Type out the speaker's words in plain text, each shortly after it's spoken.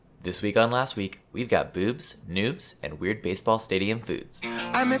This week on Last Week, we've got boobs, noobs, and weird baseball stadium foods.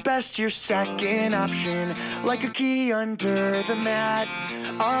 I'm at best your second option, like a key under the mat.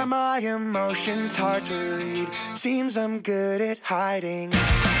 Are my emotions hard to read? Seems I'm good at hiding.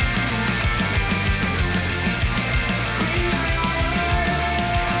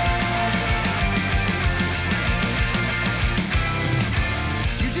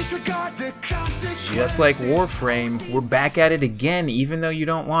 You disregard the consequences. Just like Warframe, we're back at it again, even though you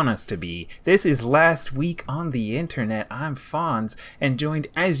don't want us to be. This is Last Week on the Internet. I'm Fonz, and joined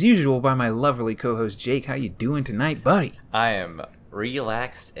as usual by my lovely co-host Jake. How you doing tonight, buddy? I am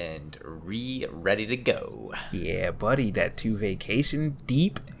relaxed and ready to go. Yeah, buddy, that 2 vacation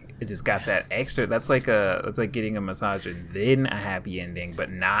deep. It just got that extra. That's like getting a massage and then a happy ending,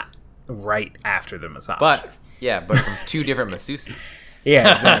 but not right after the massage. But from 2 different masseuses.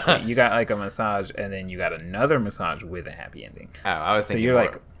 Yeah, exactly. You got like a massage, and then you got another massage with a happy ending. Oh, I was thinking.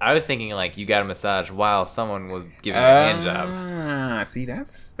 So I was thinking like you got a massage while someone was giving you a hand job. See,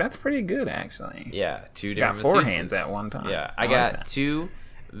 that's pretty good actually. Yeah, 2 Got different 4 masseuses. hands at one time. Yeah, I got 2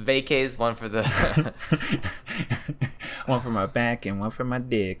 vacays, one for the one for my back and one for my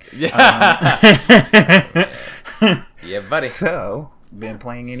dick. Yeah, yeah, buddy. So, been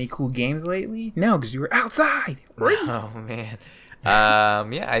playing any cool games lately? No, because you were outside. Oh man.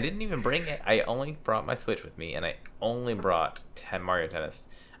 Yeah, I didn't even bring it. I only brought my Switch with me, and I only brought Mario Tennis.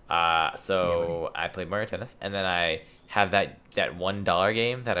 So I played Mario Tennis, and then I have that $1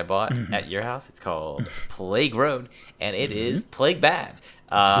 game that I bought at your house. It's called Plague Road, and it is plague bad.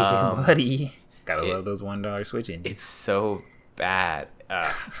 Yeah, buddy. Gotta love those $1 Switch endings. It's so bad.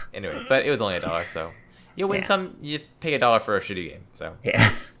 Anyways, but it was only $1, so you win some. You pay $1 for a shitty game. So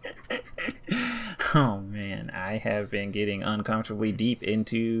yeah. Oh man, I have been getting uncomfortably deep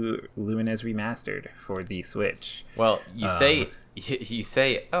into Lumines Remastered for the Switch. Well, you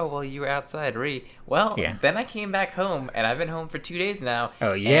say, oh well, you were outside, Well, yeah. Then I came back home, and I've been home for 2 days now.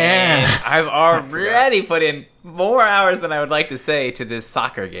 Oh yeah, and I've already put in more hours than I would like to say to this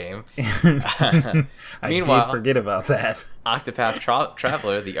soccer game. I Meanwhile, did forget about that. Octopath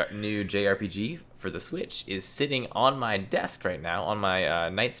Traveler, the new JRPG for the Switch, is sitting on my desk right now on my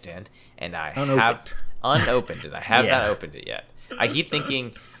nightstand, and I have unopened it. I have not opened it yet. I keep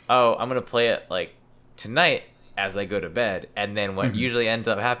thinking, oh, I'm gonna play it like tonight as I go to bed, and then what usually ends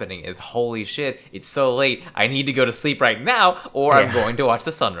up happening is, holy shit, it's so late, I need to go to sleep right now, or I'm going to watch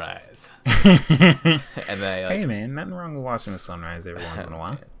the sunrise. And then hey man, nothing wrong with watching the sunrise every once in a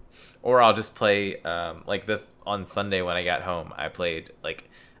while. Or I'll just play on Sunday when I got home, I played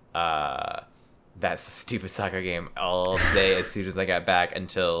that stupid soccer game all day as soon as I got back,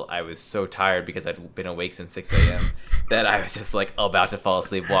 until I was so tired because I'd been awake since 6 a.m. that I was just like about to fall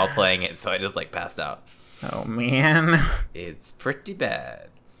asleep while playing it, so I just like passed out. Oh man, it's pretty bad.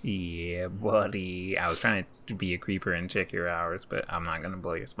 Yeah, buddy. I was trying to be a creeper and check your hours, but I'm not gonna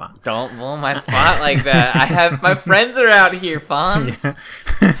blow your spot. Don't blow my spot like that. I have my friends are out here, Fonz.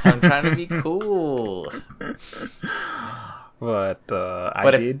 Yeah. I'm trying to be cool. But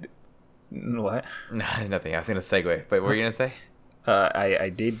I did. What? No, nothing. I was gonna segue. But what were you gonna say? I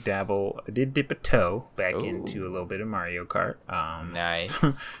did dip a toe back into a little bit of Mario Kart. Nice.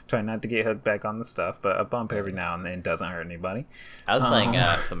 Try not to get hooked back on the stuff, but a bump every now and then doesn't hurt anybody. I was playing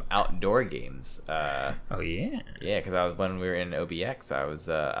some outdoor games. Oh yeah. Yeah, because when we were in OBX, I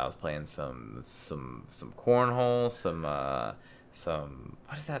was playing some cornhole, some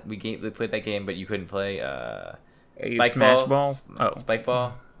what is that? We played that game, but you couldn't play. Spike ball. Oh, spike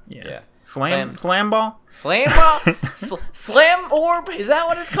ball. Yeah. Slam ball? Slam ball? Slam orb? Is that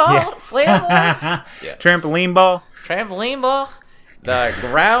what it's called? Yeah. Slam orb? Yes. Trampoline ball? Trampoline ball? The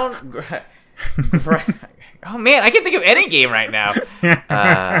ground... Oh man, I can't think of any game right now.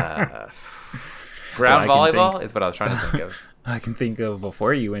 Ground volleyball is what I was trying to think of. I can think of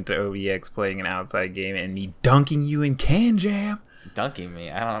before you went to OBX playing an outside game and me dunking you in Can Jam. Dunking me?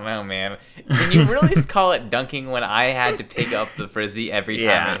 I don't know, man. Can you really call it dunking when I had to pick up the frisbee every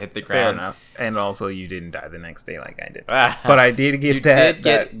time it hit the ground? Fair enough. And also, you didn't die the next day like I did. But I did get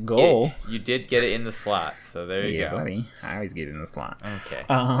that goal. You did get it in the slot, so there you go. Yeah, buddy. I always get in the slot. Okay.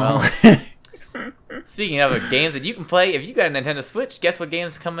 Well, speaking of games that you can play, if you got a Nintendo Switch, guess what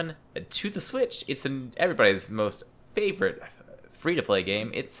game's coming to the Switch? It's everybody's most favorite free-to-play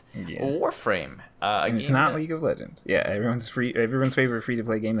game. It's Warframe. And it's not League of Legends. Yeah, everyone's favorite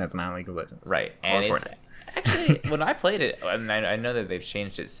free-to-play game that's not League of Legends. Right. And it's actually, when I played it, and I know that they've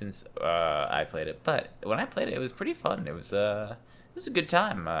changed it since I played it, but when I played it, it was pretty fun. It was a good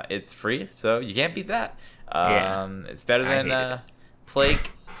time. It's free, so you can't beat that. It's better than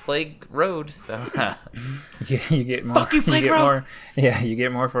Plague Plague Road, so you get more. Fuck you, Plague Road. You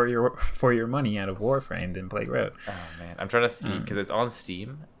get more for your money out of Warframe than Plague Road. Oh man, I'm trying to see because it's on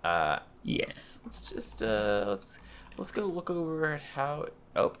Steam. Yes. Let's just let's go look over at how.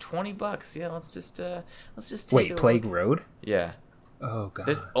 Oh, $20. Yeah, let's just take Wait, a Plague look. Road? Yeah. Oh god.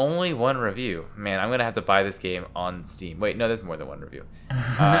 There's only one review. Man, I'm gonna have to buy this game on Steam. Wait, no, there's more than one review.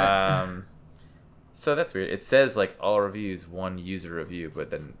 So that's weird. It says like all reviews, one user review,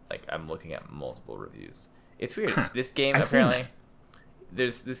 but then like I'm looking at multiple reviews. It's weird. Huh. This game apparently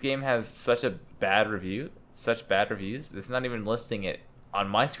this game has such a bad review, such bad reviews. It's not even listing it on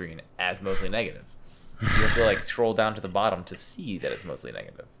my screen as mostly negative. You have to like scroll down to the bottom to see that it's mostly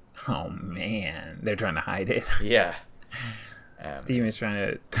negative. Oh man, they're trying to hide it. Yeah. Steam is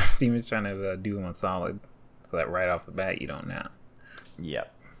trying to do them a solid, so that right off the bat you don't know.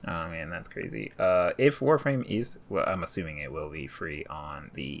 Yep. Oh man, that's crazy. If Warframe is, well, I'm assuming it will be free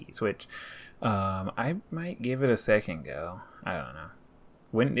on the Switch. I might give it a second go. I don't know.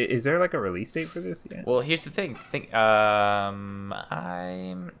 When is there like a release date for this yet? Well, here's the thing.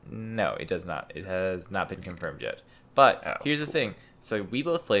 No, it does not. It has not been confirmed yet. But here's the thing. So we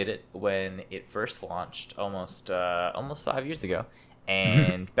both played it when it first launched, almost 5 years ago,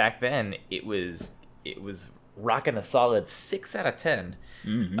 and back then it was rocking a solid 6 out of 10,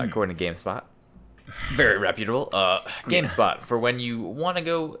 according to GameSpot. Very reputable. GameSpot for when you want to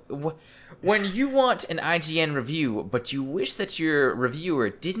go. When you want an IGN review, but you wish that your reviewer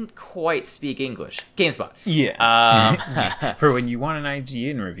didn't quite speak English, GameSpot. Yeah. For when you want an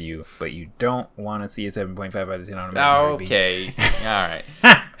IGN review, but you don't want to see a 7.5 out of 10 on American Okay. All right.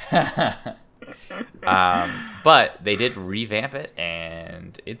 But they did revamp it,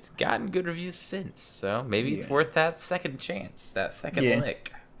 and it's gotten good reviews since. So maybe it's worth that second chance, that second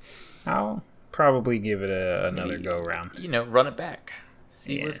lick. I'll probably give it another go-round. Run it back.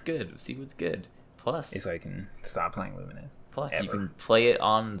 See what's good. Plus, if I can stop playing Luminous. Plus, you can play it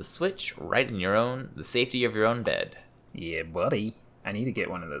on the Switch right in the safety of your own bed. Yeah, buddy. I need to get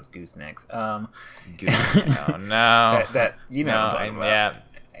one of those goosenecks. Oh no. that you know. No, what I'm talking about.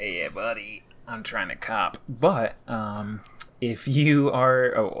 Yeah, buddy. I'm trying to cop, but if you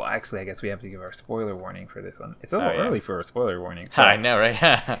are, actually, I guess we have to give our spoiler warning for this one. It's a little early for a spoiler warning. I know, right?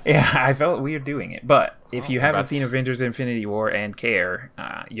 Yeah, I felt weird doing it. But if you haven't seen Avengers: Infinity War and care,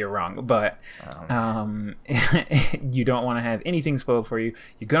 you're wrong. But you don't want to have anything spoiled for you.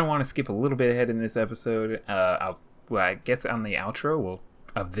 You're gonna want to skip a little bit ahead in this episode. I guess on the outro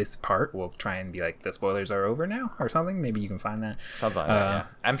of this part, we'll try and be like, the spoilers are over now, or something. Maybe you can find that. Something like that, yeah.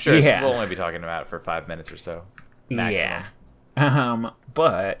 I'm sure we'll only be talking about it for 5 minutes or so. Maximum. Yeah.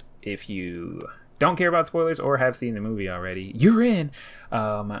 But if you don't care about spoilers or have seen the movie already, you're in.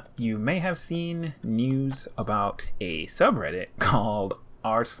 You may have seen news about a subreddit called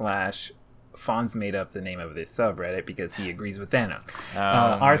r/Fonz made up the name of this subreddit because he agrees with Thanos.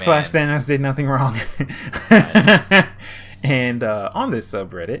 r/Thanos did nothing wrong. And on this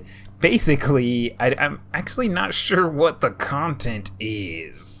subreddit, basically, I'm actually not sure what the content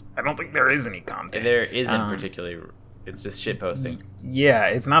is. I don't think there is any content. There isn't particularly. It's just shit posting. Yeah,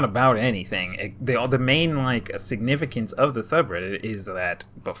 it's not about anything. The main significance of the subreddit is that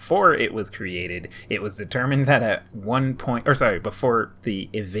before it was created, it was determined that at one point, before the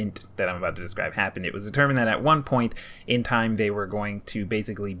event that I'm about to describe happened, it was determined that at one point in time they were going to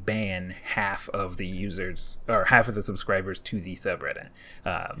basically ban half of the users or half of the subscribers to the subreddit,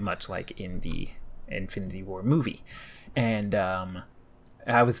 much like in the Infinity War movie. And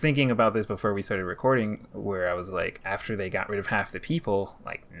I was thinking about this before we started recording, where I was like, after they got rid of half the people,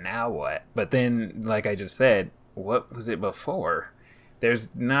 now what? But then, like I just said, what was it before? There's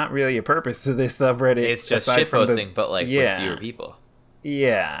not really a purpose to this subreddit. It's just shitposting, but with fewer people.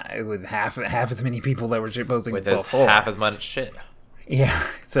 Yeah, with half as many people that were shitposting with before. Half as much shit. Yeah,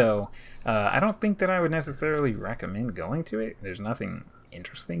 so I don't think that I would necessarily recommend going to it. There's nothing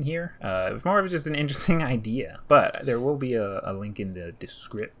interesting here. It's more of just an interesting idea, but there will be a link in the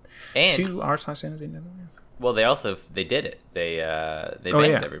description to r/. Well, they did it. They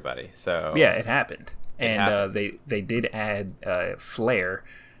banned everybody. So yeah, it happened, and they did add Flare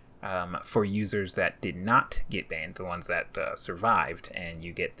for users that did not get banned, the ones that survived, and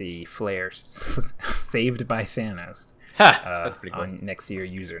you get the Flare saved by Thanos. That's pretty cool. Next to your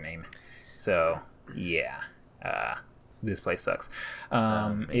username. So yeah. This place sucks.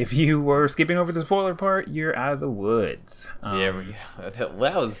 If you were skipping over the spoiler part, you're out of the woods. That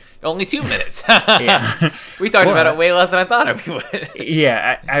was only 2 minutes. Yeah. We talked about it way less than I thought we would.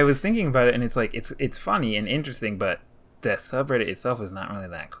 Yeah, I was thinking about it, and it's funny and interesting, but the subreddit itself is not really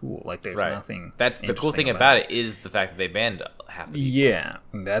that cool. Like, there's nothing. That's the cool thing about it is the fact that they banned half the people. Yeah,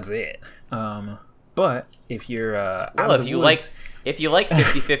 that's it. But if you're if you like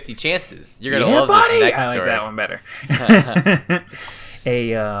 50-50 chances, you're gonna love this next story. I like that one better.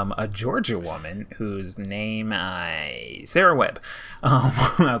 A Georgia woman whose name Sarah Webb.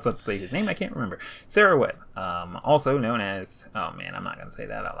 I was about to say his name, I can't remember. Sarah Webb, also known as, oh man, I'm not gonna say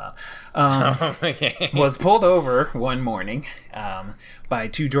that out loud. Was pulled over one morning by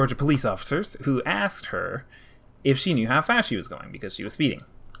 2 Georgia police officers who asked her if she knew how fast she was going because she was speeding.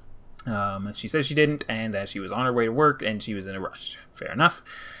 She said she didn't, and that she was on her way to work and she was in a rush. Fair enough.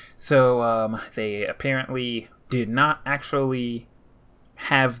 So they apparently did not actually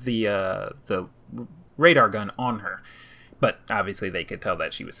have the radar gun on her, but obviously they could tell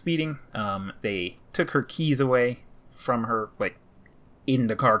that she was speeding. They took her keys away from her, like, in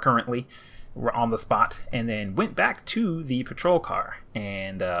the car currently, on the spot, and then went back to the patrol car.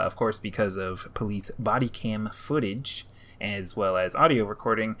 And of course, because of police body cam footage as well as audio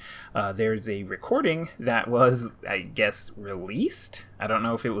recording, there's a recording that was, I guess, released. I don't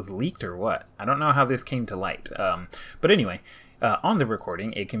know if it was leaked or what. I don't know how this came to light. But anyway, on the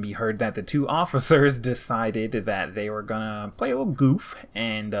recording, it can be heard that the 2 officers decided that they were gonna play a little goof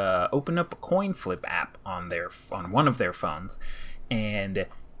and open up a coin flip app on one of their phones. And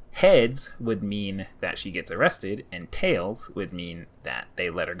heads would mean that she gets arrested, and tails would mean that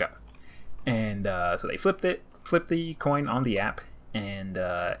they let her go. And so they flipped the coin on the app, and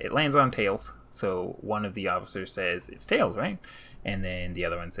it lands on tails. So one of the officers says, "It's tails, right?" And then the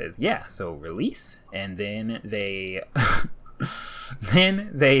other one says, "Yeah, so release." And then they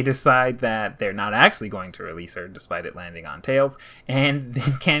decide that they're not actually going to release her despite it landing on tails, and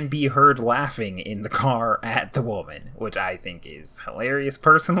then can be heard laughing in the car at the woman, which I think is hilarious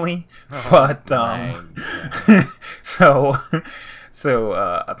personally. But So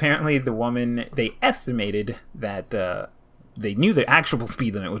apparently the woman, they estimated that they knew the actual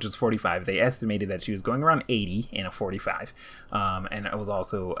speed limit, which was 45. They estimated that she was going around 80 in a 45. And it was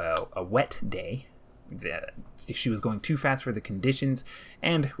also a wet day. She was going too fast for the conditions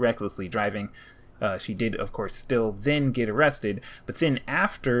and recklessly driving. She did, of course, still then get arrested. But then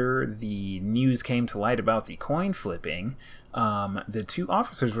after the news came to light about the coin flipping, the 2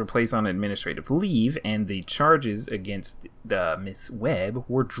 officers were placed on administrative leave, and the charges against Miss Webb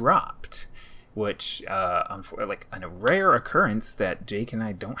were dropped, which, like, a rare occurrence that Jake and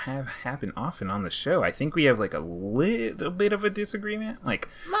I don't have happen often on the show. I think we have, like, a little bit of a disagreement, like,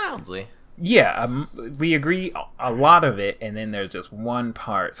 mildly. Yeah, we agree a lot of it, and then there's just one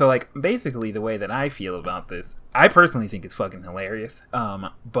part. So, like, basically the way that I feel about this, I personally think it's fucking hilarious,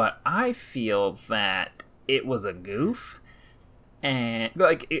 but I feel that it was a goof, and,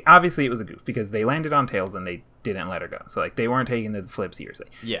 like, obviously it was a goof, because they landed on tails and they didn't let her go. So, like, they weren't taking the flip seriously.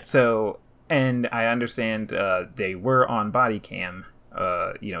 Yeah. So, and I understand they were on body cam,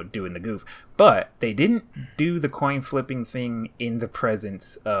 doing the goof, but they didn't do the coin flipping thing in the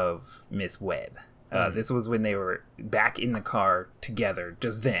presence of Miss Webb. This was when they were back in the car together,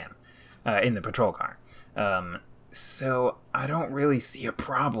 just them, in the patrol car. So I don't really see a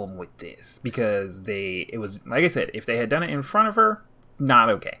problem with this, because it was, like I said, if they had done it in front of her, not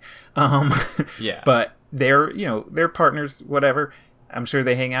okay. Yeah. But they're partners, whatever. I'm sure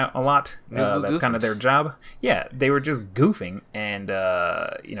they hang out a lot. That's kind of their job. Yeah, they were just goofing, and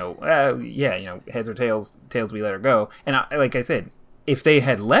heads or tails. Tails, we let her go. And like I said, if they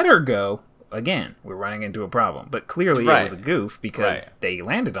had let her go, again, we're running into a problem. But clearly, it was a goof because they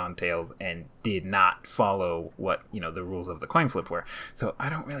landed on tails and did not follow what the rules of the coin flip were. So I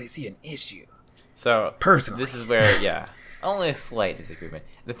don't really see an issue. So personally, this is where only a slight disagreement.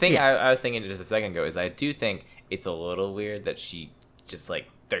 The thing I was thinking just a second ago is I do think it's a little weird that she just, like,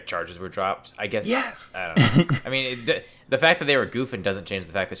 their charges were dropped, I guess. Yes. I don't know. I mean, the fact that they were goofing doesn't change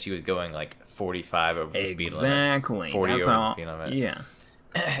the fact that she was going, like, 45 over the speed limit. Exactly. 40 over the speed limit. Yeah.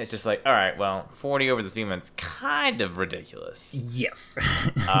 It's just like, all right, well, 40 over the speed limit's kind of ridiculous. Yes.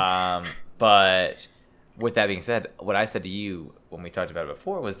 But with that being said, what I said to you when we talked about it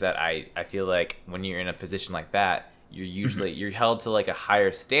before was that I feel like when you're in a position like that, you're usually you're held to, like, a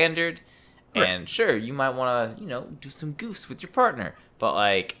higher standard. Right. And sure, you might want to, do some goofs with your partner. But,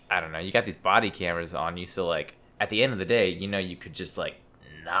 like, I don't know, you got these body cameras on you, so, like, at the end of the day, you could just, like,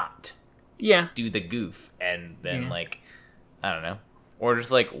 not do the goof. And then, like, I don't know. Or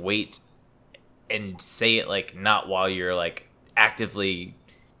just, like, wait and say it, like, not while you're, like, actively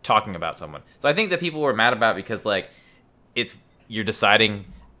talking about someone. So I think that people were mad about it because, like, you're deciding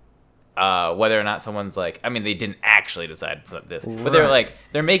whether or not someone's like, I mean, they didn't actually decide this, but they're like,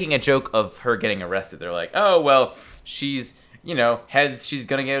 they're making a joke of her getting arrested. They're like, oh, well, she's, heads, she's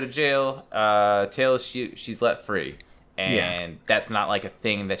gonna go to jail, tails, she's let free. And that's not like a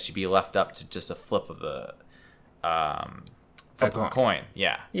thing that should be left up to just a flip of the, coin.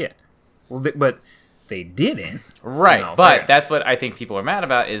 Yeah. Yeah. Well, but they didn't. Right, but that's what I think people are mad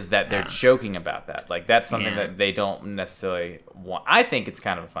about, is that they're joking about that. Like, that's something that they don't necessarily want. I think it's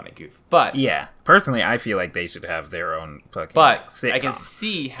kind of a funny goof, but... Yeah, personally, I feel like they should have their own fucking sitcom. I can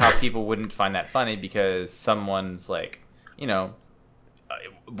see how people wouldn't find that funny, because someone's, like,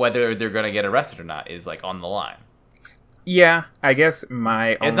 whether they're going to get arrested or not is, like, on the line. Yeah, I guess it's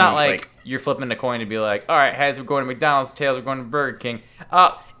not like you're flipping a coin to be like, all right, heads, we're going to McDonald's, tails, we're going to Burger King.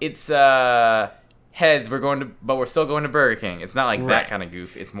 It's, heads, but we're still going to Burger King. It's not like that kind of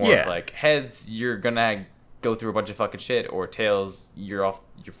goof. It's more of like, heads, you're gonna go through a bunch of fucking shit, or tails, you're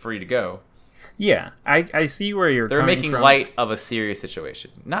free to go. Yeah, I see where they're making from. Light of a serious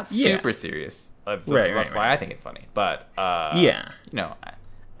situation, not super serious. That's why I think it's funny. But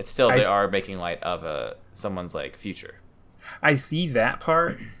it's still they are making light of someone's like future. I see that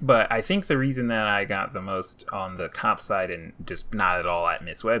part, but I think the reason that I got the most on the cop side and just not at all at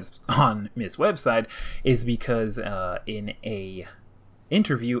Miss Webb's side is because in a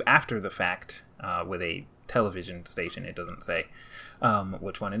interview after the fact with a television station, it doesn't say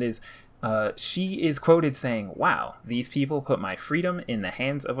which one it is, she is quoted saying, "Wow, these people put my freedom in the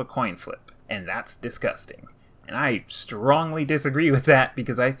hands of a coin flip, and that's disgusting." And I strongly disagree with that,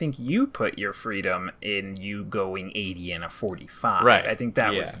 because I think you put your freedom in you going 80 and a 45. Right. I think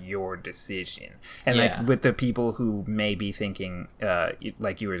that was your decision. And like with the people who may be thinking,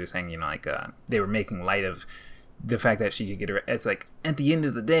 like you were just saying, they were making light of the fact that she could get her. It's like, at the end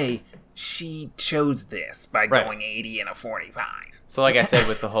of the day, she chose this by going 80 and a 45. So like I said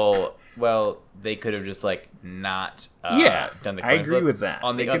with the whole, well, they could have just like not done the coin I agree flip. with that.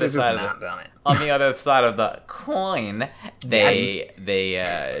 On the other side of on the other side of the coin,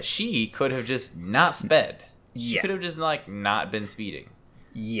 she could have just not sped. She could have just like not been speeding.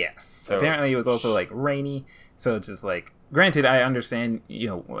 Yes. So apparently it was also like rainy, so it's just like, granted, I understand,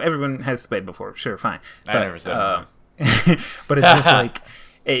 everyone has sped before, sure, fine. But, I never said that. But it's just like,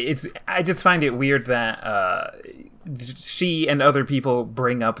 I just find it weird that she and other people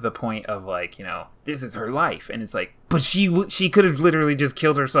bring up the point of like, this is her life, and it's like, but she could have literally just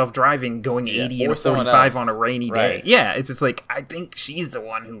killed herself driving, going 80 and 45 on a rainy day. Yeah, it's just like, I think she's the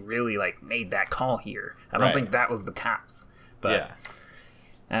one who really like made that call here. I don't think that was the cops. But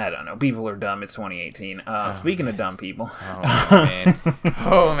I don't know. People are dumb. It's 2018. Speaking of dumb people.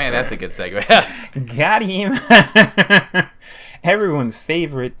 Oh man, that's a good segue. Got him. Everyone's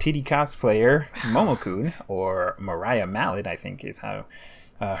favorite titty cosplayer, Momokun, or Mariah Mallet, I think is how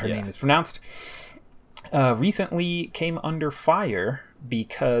her name is pronounced, recently came under fire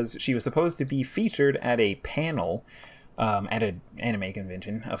because she was supposed to be featured at a panel at an anime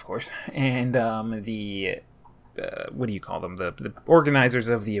convention, of course, and the what do you call them? The organizers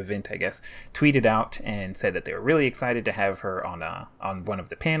of the event, I guess, tweeted out and said that they were really excited to have her on one of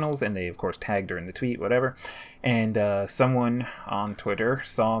the panels, and they of course tagged her in the tweet, whatever. And someone on Twitter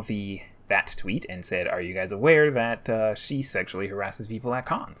saw that tweet and said, "Are you guys aware that she sexually harasses people at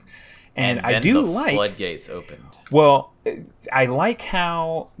cons?" And I do like floodgates opened. Well, I like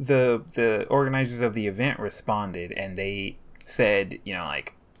how the organizers of the event responded, and they said,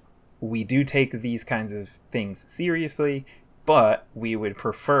 we do take these kinds of things seriously, but we would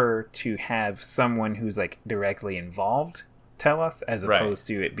prefer to have someone who's like directly involved tell us, as opposed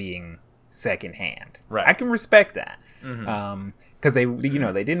to it being secondhand. Right. I can respect that. Because they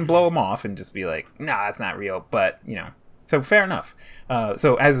didn't blow them off and just be like, nah, that's not real. But, so fair enough.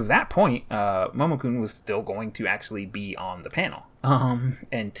 So as of that point, Momokun was still going to actually be on the panel.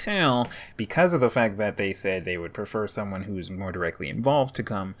 Until, because of the fact that they said they would prefer someone who's more directly involved to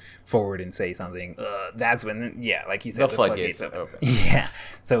come forward and say something, that's when, like you said, the floodgates open. Yeah.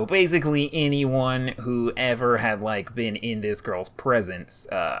 So basically anyone who ever had like been in this girl's presence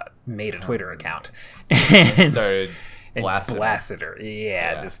made a Twitter account and started blasted her.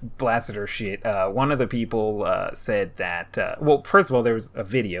 Just blasted her shit. One of the people said that, first of all, there was a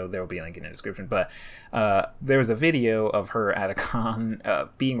video, there will be a link in the description, but there was a video of her at a con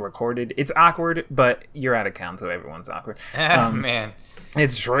being recorded. It's awkward, but you're at a con, so everyone's awkward. Man.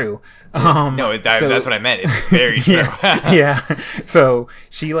 It's true. That's what I meant. It's very true. Yeah. So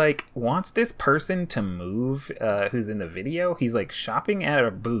she like wants this person to move who's in the video. He's like shopping at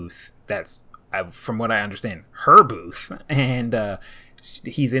a booth that's, from what I understand, her booth, and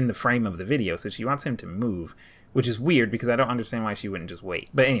he's in the frame of the video, so she wants him to move, which is weird because I don't understand why she wouldn't just wait.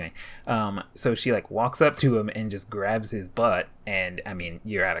 But anyway, so she like walks up to him and just grabs his butt. And I mean,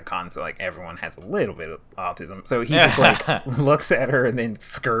 you're at a con, so like everyone has a little bit of autism. So he just like looks at her and then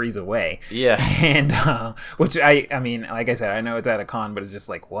scurries away. Yeah. And which I mean, like I said, I know it's at a con, but it's just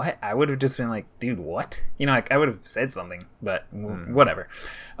like, what? I would have just been like, dude, what? You know, like I would have said something, but whatever.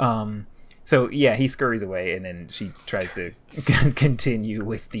 So yeah, he scurries away, and then she tries to continue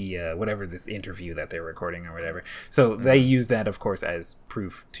with the whatever this interview that they're recording or whatever. So they use that, of course, as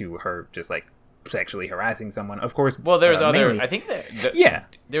proof to her just like sexually harassing someone. Of course. Well, there's other. mainly, I think that. Yeah.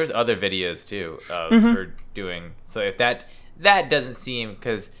 There's other videos too of her doing. So if that doesn't seem,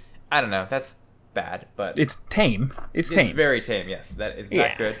 because I don't know, that's bad, but it's tame. It's tame. Very tame. Yes, that is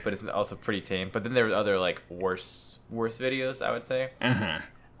not good, but it's also pretty tame. But then there's other like worse videos, I would say.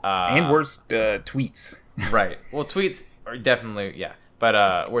 And worse tweets. Right. Well, tweets are definitely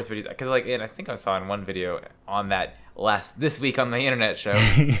but worse videos, because like, and I think I saw in one video on that this week on the internet show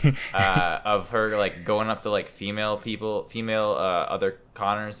of her like going up to like female other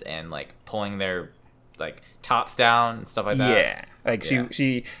conners and like pulling their like tops down and stuff like that. Yeah, like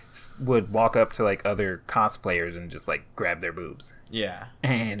she would walk up to like other cosplayers and just like grab their boobs. Yeah,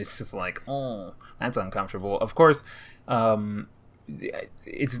 and it's just like, oh, that's uncomfortable. Of course,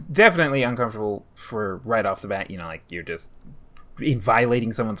 it's definitely uncomfortable for right off the bat. You know, like you're just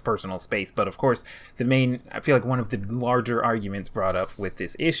violating someone's personal space. But of course, I feel like one of the larger arguments brought up with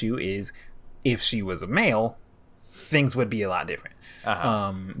this issue is if she was a male, things would be a lot different.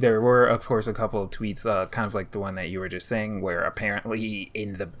 There were, of course, a couple of tweets, kind of like the one that you were just saying, where apparently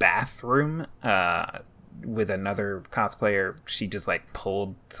in the bathroom with another cosplayer, she just like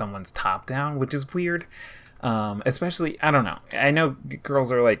pulled someone's top down, which is weird. Especially, I don't know. I know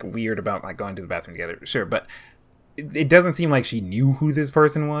girls are like weird about like going to the bathroom together, sure, but it doesn't seem like she knew who this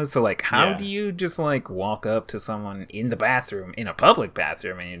person was. So like, how do you just like walk up to someone in the bathroom, in a public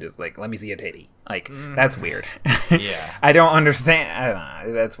bathroom, and you're just like, let me see a titty? Like, that's weird. Yeah. I don't understand. I don't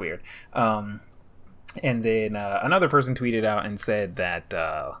know. That's weird. And then another person tweeted out and said that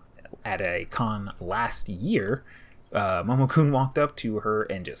at a con last year, Momo-kun walked up to her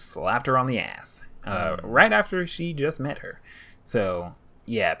and just slapped her on the ass right after she just met her. So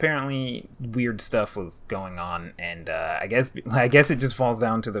yeah, apparently weird stuff was going on, and I guess it just falls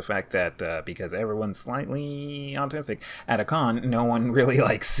down to the fact that because everyone's slightly autistic at a con, no one really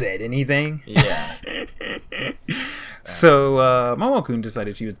like said anything. Yeah. So Momo-kun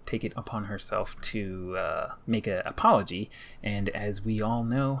decided she would take it upon herself to make an apology, and as we all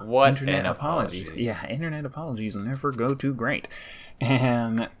know, internet apologies never go too great.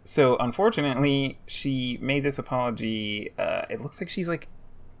 And so, unfortunately, she made this apology. It looks like she's like,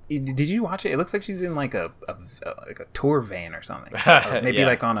 did you watch it? It looks like she's in like a tour van or something, or maybe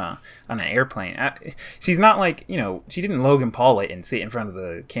like on an airplane. She's not like, you know, she didn't Logan Paul it and sit in front of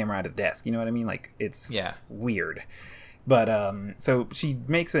the camera at a desk. You know what I mean? Like, it's weird. But so she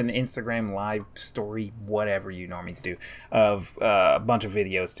makes an Instagram live story, whatever you normally do, of a bunch of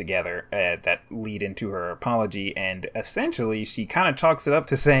videos together that lead into her apology. And essentially, she kind of chalks it up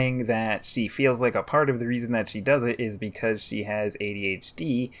to saying that she feels like a part of the reason that she does it is because she has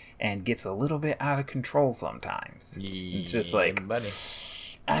ADHD and gets a little bit out of control sometimes. It's just like, buddy.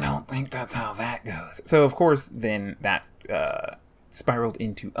 I don't think that's how that goes. So, of course, then that spiraled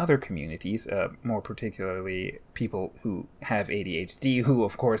into other communities, more particularly people who have ADHD, who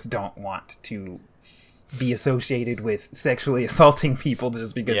of course don't want to be associated with sexually assaulting people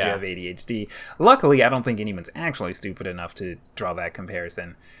just because you have ADHD. Luckily, I don't think anyone's actually stupid enough to draw that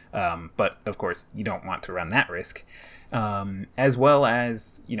comparison, but of course you don't want to run that risk, as well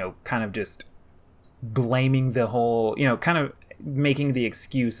as, you know, kind of just blaming the whole, you know, kind of making the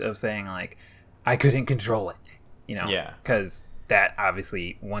excuse of saying like, I couldn't control it, you know, because that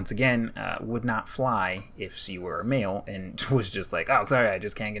obviously, once again, would not fly if she were a male and was just like, oh, sorry, I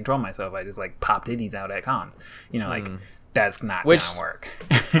just can't control myself. I just like pop titties out at cons. You know, like that's not gonna work.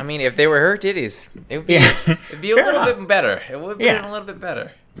 I mean, if they were her titties, it would be, it'd be a little bit better. It would be a little bit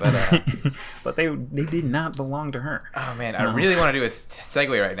better. But but they did not belong to her. Oh man, I really want to do a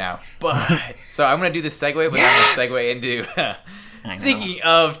segue right now. But so I'm gonna do this segue, but I'm gonna segue into speaking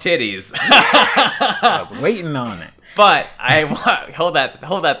of titties. I was waiting on it. But I hold that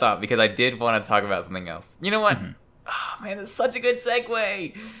thought, because I did want to talk about something else. You know what? Oh man, it's such a good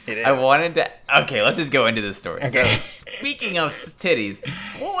segue. It is. I wanted to. Okay, let's just go into this story. Okay. So, speaking of titties,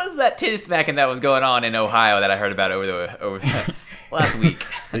 what was that titty smacking that was going on in Ohio that I heard about over the last week?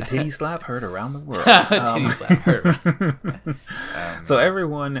 The titty slap heard around the world. The titty slap heard. So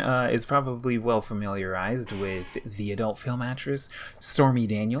everyone is probably well familiarized with the adult film actress Stormy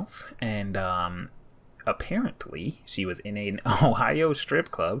Daniels, and apparently she was in an Ohio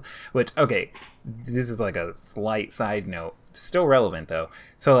strip club, which, okay, this is like a slight side note, still relevant though.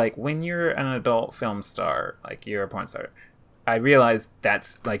 So like when you're an adult film star, like you're a porn star, I realize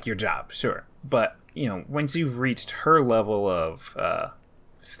that's like your job, sure. But, you know, once you've reached her level of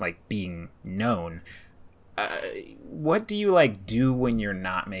like being known, what do you like do when you're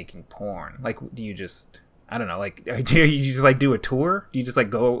not making porn? Like, do you just, I don't know, like, do you just like do a tour? Do you just like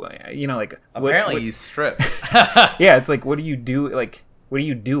go, you know, like apparently you strip. Yeah, it's like, what do you do? Like, what are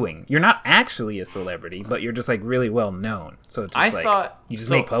you doing? You're not actually a celebrity, but you're just like really well known. So it's just you just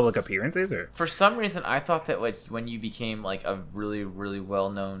make public appearances, or for some reason I thought that like when you became like a really really well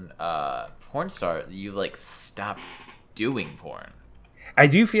known porn star, you like stopped doing porn. I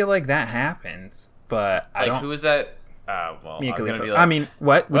do feel like that happens, but I don't. Who is that? Well, Mia Khalifa. be like, I mean,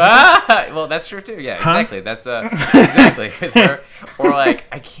 what? Well, that's true too. Yeah, exactly. That's exactly with her. Or like,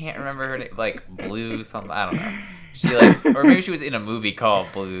 I can't remember her name. Like Blue something. I don't know. She like, or maybe she was in a movie called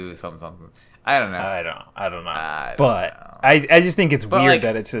Blue something. I don't know. I don't know. But I just think it's weird like,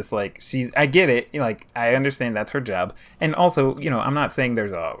 that it's just like I get it. Like I understand that's her job, and also I'm not saying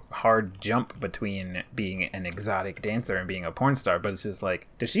there's a hard jump between being an exotic dancer and being a porn star, but it's just like,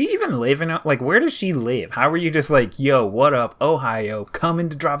 does she even live in where does she live? How are you just like, yo, what up, Ohio? Coming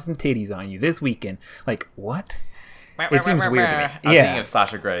to drop some titties on you this weekend? Like what? It seems weird to me. I was thinking of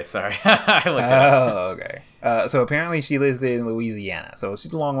Sasha Grey. Sorry. Okay. So apparently she lives in Louisiana, so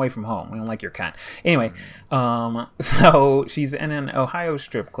she's a long way from home. We don't like your kind. Anyway, so she's in an Ohio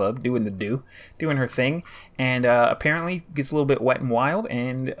strip club doing her thing, and apparently gets a little bit wet and wild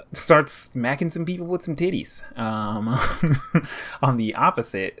and starts smacking some people with some titties. On the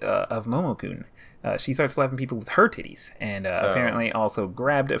opposite of Momokun. She starts slapping people with her titties, and apparently also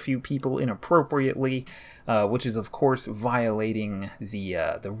grabbed a few people inappropriately, which is of course violating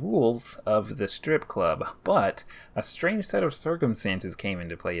the rules of the strip club. But a strange set of circumstances came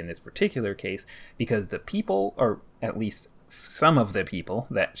into play in this particular case, because the people, or at least some of the people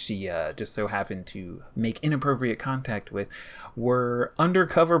that she just so happened to make inappropriate contact with, were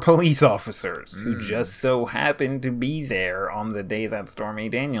undercover police officers who just so happened to be there on the day that Stormy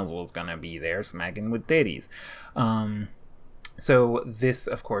Daniels was gonna be there smacking with titties. So this,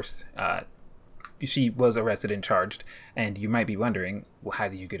 of course, she was arrested and charged, and you might be wondering, well, how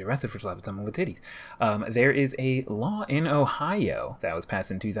do you get arrested for slapping someone with titties? There is a law in Ohio that was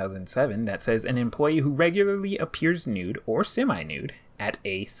passed in 2007 that says an employee who regularly appears nude or semi-nude at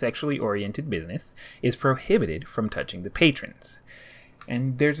a sexually oriented business is prohibited from touching the patrons.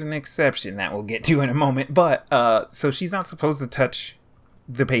 And there's an exception that we'll get to in a moment, but so she's not supposed to touch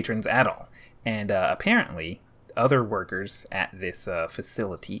the patrons at all. And apparently other workers at this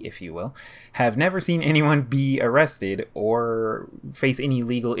facility, if you will, have never seen anyone be arrested or face any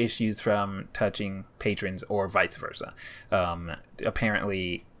legal issues from touching patrons or vice versa.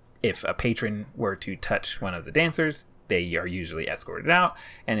 Apparently, if a patron were to touch one of the dancers, they are usually escorted out,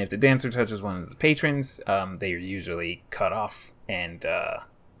 and if the dancer touches one of the patrons, they are usually cut off and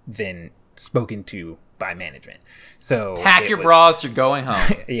then spoken to by management. So pack your bras, you're going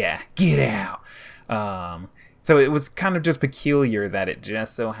home. Yeah, get out. So it was kind of just peculiar that it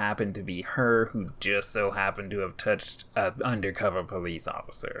just so happened to be her who just so happened to have touched an undercover police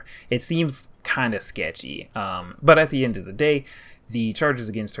officer. It seems kind of sketchy. But at the end of the day, the charges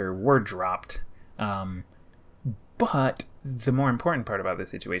against her were dropped. But the more important part about this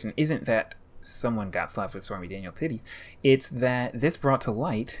situation isn't that someone got slapped with Stormy Daniels titties. It's that this brought to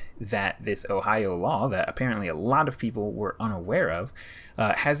light that this Ohio law that apparently a lot of people were unaware of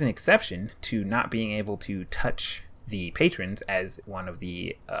has an exception to not being able to touch the patrons as one of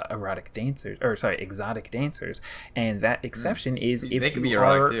the exotic dancers, and that exception is if they can be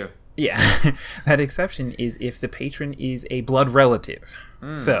erotic too. Yeah, that exception is if the patron is a blood relative.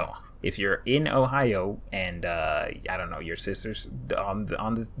 So if you're in Ohio and I don't know, your sister's on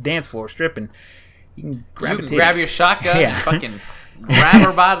the dance floor stripping, you can grab your shotgun and fucking grab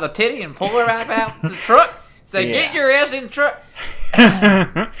her by the titty and pull her right out to the truck. Say, get your ass in the truck.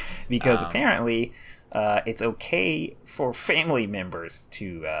 Because apparently, it's okay for family members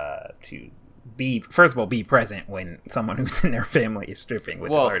to be, first of all, be present when someone who's in their family is stripping,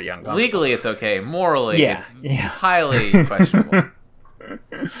 which is already uncomfortable. Legally, it's okay. Morally, it's highly questionable.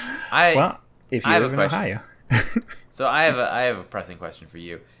 If you live in Ohio. So I have a pressing question for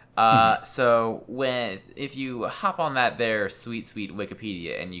you. So if you hop on that there sweet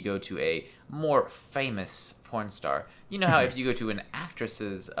Wikipedia and you go to a more famous porn star, you know how if you go to an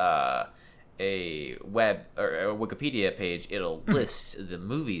actress's a web or a Wikipedia page, it'll list the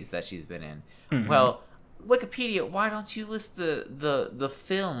movies that she's been in. Well, Wikipedia, why don't you list the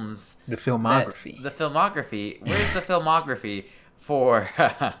films? The filmography. The filmography. Where's the filmography for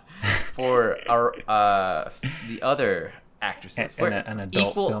for our the other actresses? An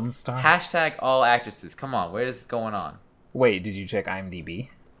adult film star? Hashtag all actresses. Come on, where is this going on? Wait, did you check IMDb?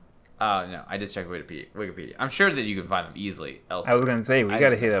 No, I just checked Wikipedia. I'm sure that you can find them easily elsewhere. I was gonna say, we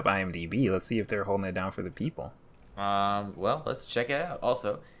gotta hit up IMDb. Let's see if they're holding it down for the people. Well, let's check it out.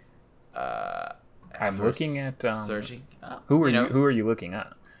 Also, I'm looking at searching. Who are you looking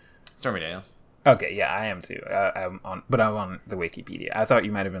at? Stormy Daniels. Okay, yeah, I am too. I'm on the Wikipedia. I thought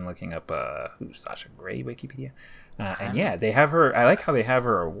you might have been looking up Sasha Grey Wikipedia. And yeah, they have her. I like how they have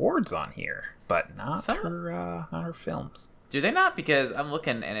her awards on here, but not her films. Do they not? Because I'm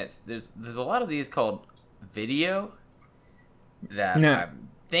looking and there's a lot of these called video that I'm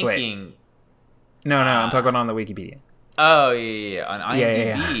thinking. Wait. No, I'm talking about on the Wikipedia. Oh yeah. On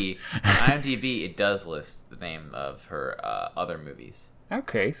IMDb, on IMDb, it does list the name of her other movies.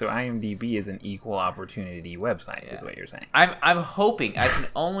 Okay, so IMDb is an equal opportunity website, is what you're saying. I'm hoping. I can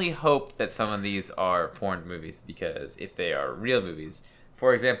only hope that some of these are porn movies, because if they are real movies.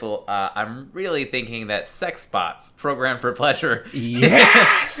 For example, I'm really thinking that Sex Bots, Program for Pleasure,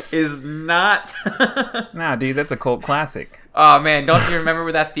 is not... Nah, dude, that's a cult classic. Oh, man, don't you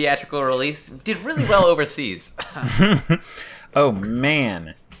remember that theatrical release? Did really well overseas. Oh,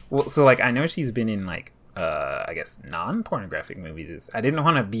 man. Well, so, like, I know she's been in, like, I guess, non-pornographic movies. I didn't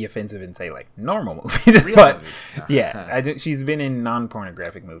want to be offensive and say, like, normal movies. But, movies. Yeah, she's been in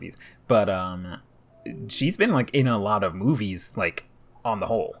non-pornographic movies. But, she's been, like, in a lot of movies, like, on the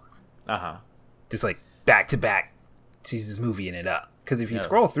whole. Just like back to back, she's just moving it up. Because if you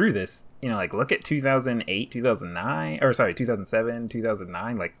scroll through this, like look at 2008, 2009, or sorry, 2007,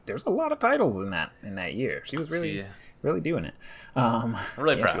 2009. Like there's a lot of titles in that year. She was really doing it.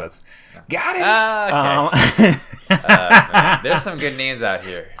 Really proud. She was. Got it. Okay. Man, there's some good names out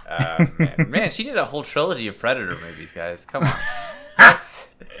here. Man, she did a whole trilogy of Predator movies, guys. Come on. That's.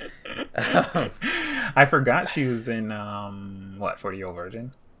 I forgot she was in 40-Year-Old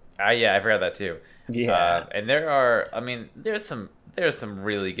Virgin. Yeah, I forgot that too. Yeah, and there's some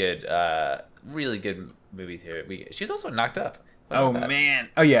really good movies here. She was also Knocked Up. Oh man,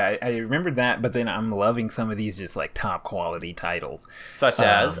 oh yeah, I remember that. But then I'm loving some of these just like top quality titles, such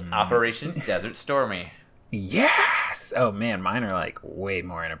as Operation Desert Stormy. Yes. Oh man, mine are like way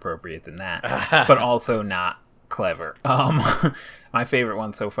more inappropriate than that, but also not clever. My favorite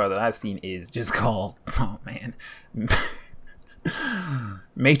one so far that I've seen is just called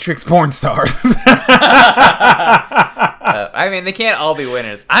Matrix Porn Stars. They can't all be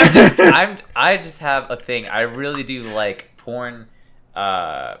winners. I just have a thing. I really do like porn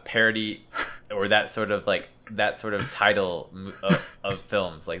parody or that sort of title of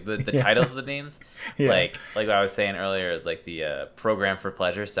films, like the titles of the names, like I was saying earlier, like the Program for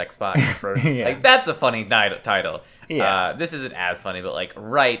Pleasure, Sex Bot, like that's a funny title. This isn't as funny, but like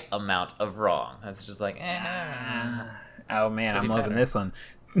right amount of wrong. That's just like, oh man, I'm loving this one.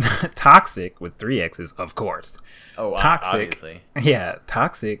 Toxic with 3 X's, of course. Oh, Toxic, obviously. Yeah,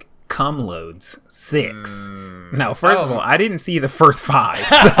 Toxic. Cum loads 6. Now, first of all, I didn't see the first 5,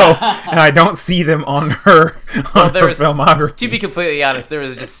 and I don't see them on her filmography. To be completely honest, there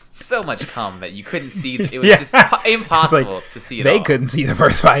was just so much cum that you couldn't see. It was just impossible to see it all. They couldn't see the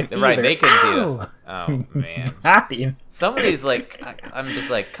first 5 either. Right, they couldn't see it. Oh man, some of these, like, I'm just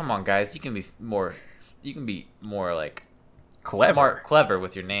like, come on, guys, you can be more like clever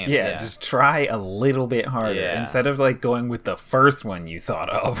with your names. Yeah, just try a little bit harder instead of like going with the first one you thought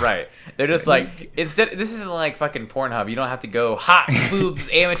of. Right, they're just like, instead, this isn't like fucking Pornhub. You don't have to go hot boobs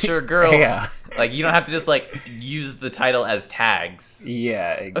amateur girl. Like you don't have to just like use the title as tags.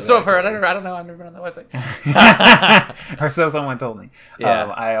 Yeah, exactly. So I've heard. I don't know. I've never been on that website. Or so someone told me.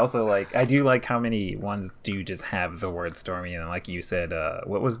 I also I do like how many ones do just have the word Stormy, and like you said,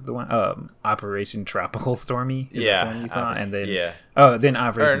 what was the one? Operation Tropical Stormy. Is the one you saw, and then then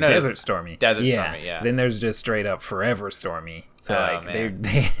Operation Desert Stormy. Stormy. Yeah. Then there's just straight up Forever Stormy. So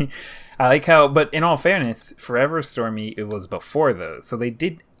they I like how, but in all fairness, Forever Stormy, it was before those, so they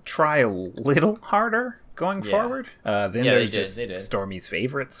did try a little harder going forward. Then there's just Stormy's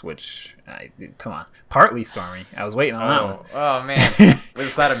Favorites, which come on, Partly Stormy. I was waiting on that one. Oh man, with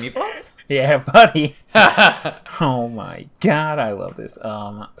a side of meatballs. Yeah, buddy. Oh my god, I love this. So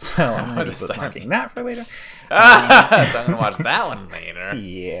I'm gonna be bookmarking that for later. So I'm gonna watch that one later.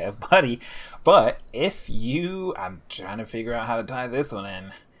 Yeah, buddy. But I'm trying to figure out how to tie this one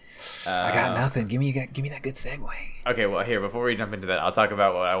in. I got nothing. Give me that good segue. Okay, well, here, before we jump into that, I'll talk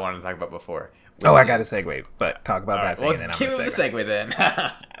about what I wanted to talk about before. I got a segue, but talk about that thing, and then I'm give me the segue then.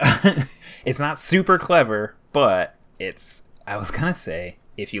 It's not super clever, but it's, I was gonna say,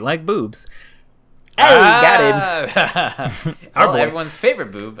 if you like boobs, hey, got him. Well, everyone's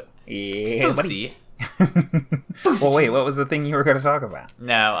favorite boob. Yeah, Fousey. Well, wait, what was the thing you were going to talk about?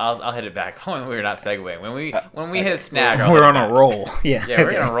 No, I'll hit it back when we're not segueing. When we hit snag, we're on a roll. Yeah, yeah,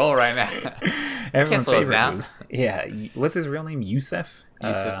 we're gonna roll right now. Everyone's slow us favorite down. move. Yeah, what's his real name? Yusuf.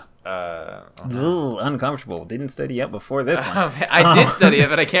 Yusuf. Uncomfortable. Didn't study up before this one. I did study it,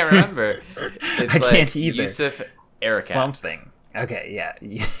 but I can't remember. It's I can't either. Yusuf Erakat. Something. Okay, yeah.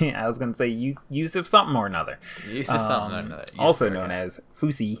 I was gonna say Yusuf something or another. Yusuf something or another. Yusuf Also Erakat. known as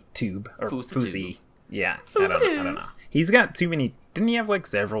Fousey Tube or Fousey Fousey. Tube. Yeah, Fousey I don't know. He's got too many. Didn't he have like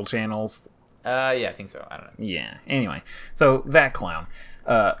several channels? Yeah, I think so. I don't know. Yeah. Anyway, so that clown,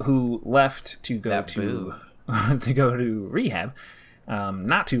 who left to go to to go to rehab,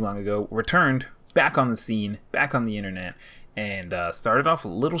 not too long ago, returned back on the scene, back on the internet, and started off a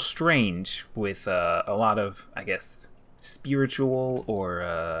little strange with a lot of, I guess, spiritual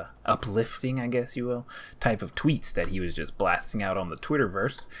or uplifting, I guess you will, type of tweets that he was just blasting out on the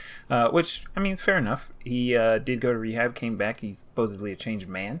Twitterverse, which, I mean, fair enough. He did go to rehab, came back. He's supposedly a changed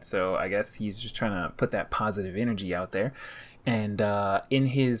man, so I guess he's just trying to put that positive energy out there. And in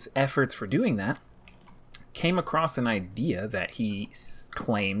his efforts for doing that, came across an idea that he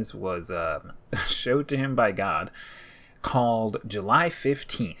claims was showed to him by God, called July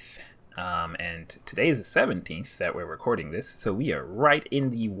 15th. And today is the 17th that we're recording this, so we are right in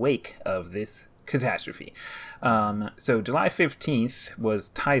the wake of this catastrophe. So July 15th was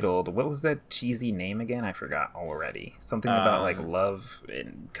titled, what was that cheesy name again? I forgot already. Something about like love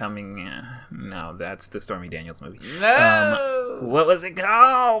and coming. No, that's the Stormy Daniels movie. No! What was it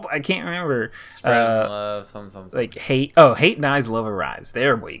called? I can't remember. Spreading love, something. Like hate. Oh, hate dies, love arrives.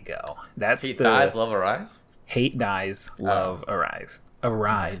 There we go. That's Hate dies, love arrives? Hate dies, love arrives.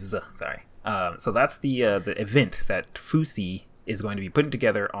 Sorry. So that's the event that Fousey is going to be putting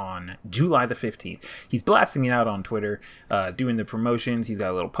together on July the 15th. He's blasting it out on Twitter, doing the promotions. He's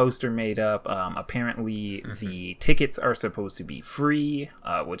got a little poster made up. Apparently, the tickets are supposed to be free,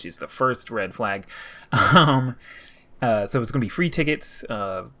 which is the first red flag. So it's going to be free tickets,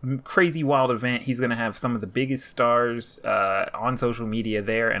 crazy wild event. He's going to have some of the biggest stars on social media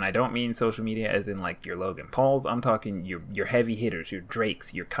there, and I don't mean social media as in like your Logan Pauls. I'm talking your heavy hitters, your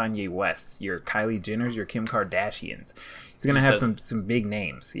Drakes, your Kanye Wests, your Kylie Jenners, your Kim Kardashians. He's going to have some big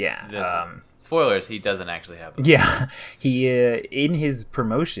names, yeah. Spoilers, he doesn't actually have them. Yeah, he in his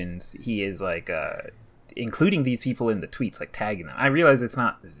promotions, he is like including these people in the tweets, like tagging them. I realize it's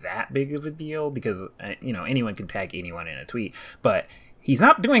not that big of a deal because, anyone can tag anyone in a tweet, but he's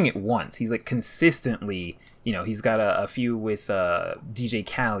not doing it once. He's like consistently, he's got a few with DJ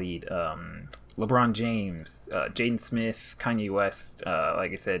Khaled, LeBron James, Jaden Smith, Kanye West,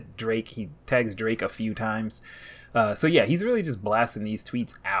 like I said, Drake. He tags Drake a few times. So yeah, he's really just blasting these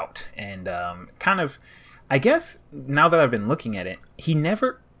tweets out. And kind of, I guess, now that I've been looking at it, he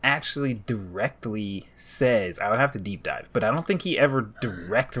never actually directly says, I would have to deep dive, but I don't think he ever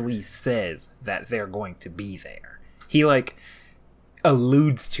directly says that they're going to be there. He like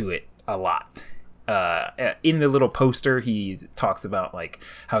alludes to it a lot. In the little poster, he talks about like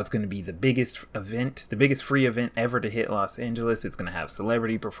how it's going to be the biggest free event ever to hit Los Angeles. It's going to have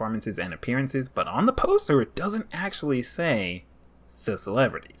celebrity performances and appearances, but on the poster it doesn't actually say the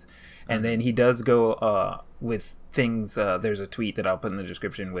celebrities. And then he does go with things. There's a tweet that I'll put in the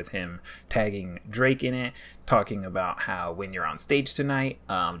description with him tagging Drake in it, talking about how when you're on stage tonight,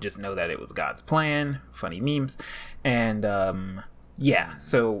 just know that it was God's plan. Funny memes. And yeah,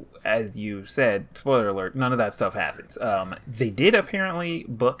 so as you said, spoiler alert, none of that stuff happens. They did apparently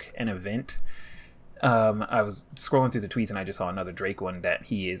book an event. I was scrolling through the tweets and I just saw another Drake one that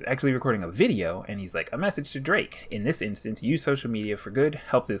he is actually recording a video, and he's like, a message to Drake. In this instance, use social media for good.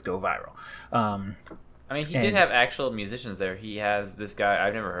 Help this go viral. I mean, he did have actual musicians there. He has this guy,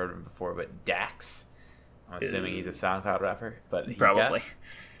 I've never heard of him before, but Dax. I'm assuming he's a SoundCloud rapper, but he's probably got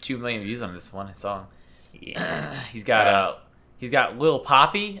 2 million views on this one song. Yeah. He's got Lil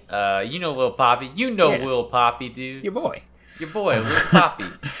Poppy. You know Lil Poppy. Lil Poppy, dude. Your boy, Lil Poppy.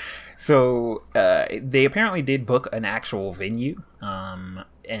 So they apparently did book an actual venue,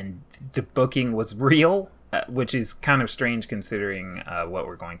 and the booking was real, which is kind of strange considering what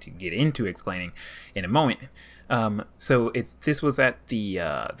we're going to get into explaining in a moment. So this was at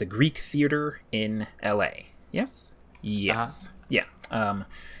the Greek Theater in L.A. Yes. Yeah.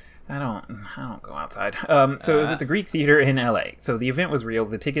 I don't go outside. So it was at the Greek Theater in LA. So the event was real.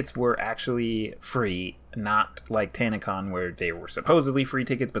 The tickets were actually free, not like TanaCon where they were supposedly free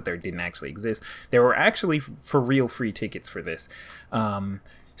tickets, but they didn't actually exist. There were actually for real free tickets for this.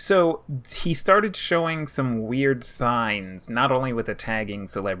 So he started showing some weird signs, not only with the tagging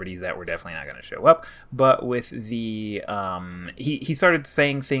celebrities that were definitely not going to show up, but with the he started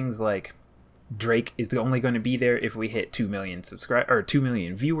saying things like Drake is only going to be there if we hit 2 million 2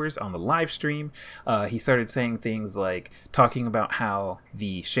 million viewers on the live stream. He started saying things like talking about how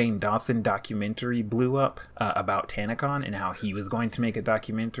the Shane Dawson documentary blew up about TanaCon and how he was going to make a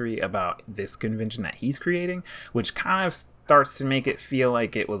documentary about this convention that he's creating, which kind of starts to make it feel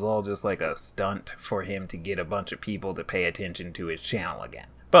like it was all just like a stunt for him to get a bunch of people to pay attention to his channel again.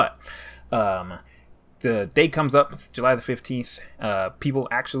 But the date comes up, July the 15th. People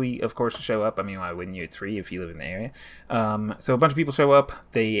actually, of course, show up. I mean, why wouldn't you? It's free if you live in the area. So a bunch of people show up.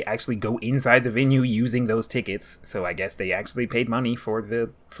 They actually go inside the venue using those tickets. So I guess they actually paid money for the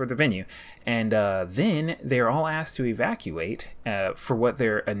venue. And then they're all asked to evacuate for what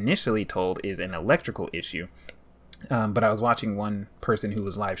they're initially told is an electrical issue. But I was watching one person who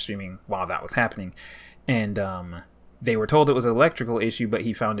was live streaming while that was happening. And they were told it was an electrical issue, but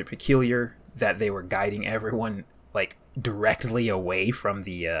he found it peculiar that they were guiding everyone like directly away from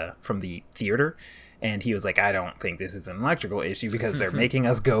the theater, and he was like, I don't think this is an electrical issue because they're making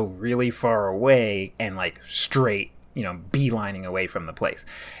us go really far away and like straight, beelining away from the place.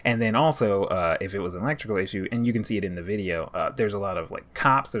 And then also if it was an electrical issue, and you can see it in the video, there's a lot of like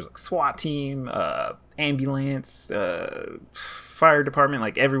cops, there's like SWAT team, ambulance, fire department,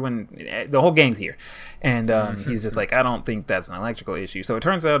 like everyone, the whole gang's here. And he's just like, I don't think that's an electrical issue. So it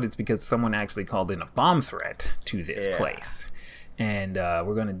turns out it's because someone actually called in a bomb threat to this place. And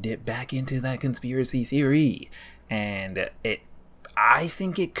we're going to dip back into that conspiracy theory. And I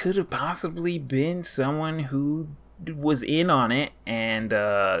think it could have possibly been someone who was in on it and,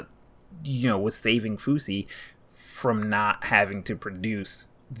 was saving Fousey from not having to produce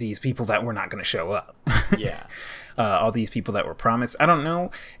these people that were not going to show up. Yeah. All these people that were promised. I don't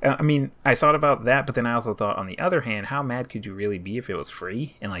know. I mean, I thought about that, but then I also thought, on the other hand, how mad could you really be if it was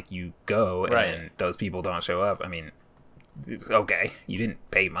free and like you go and then those people don't show up? I mean, it's okay, you didn't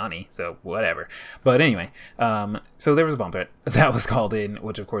pay money, so whatever. But anyway, so there was a bomb threat that was called in,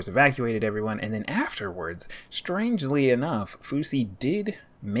 which of course evacuated everyone. And then afterwards, strangely enough, Fousey did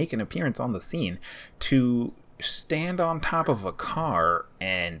make an appearance on the scene to stand on top of a car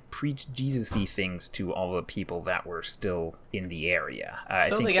and preach Jesus-y things to all the people that were still in the area. I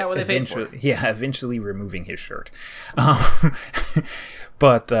think they got what they paid for. Yeah, eventually removing his shirt.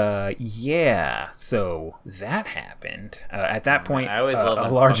 But yeah, so that happened. At that point, a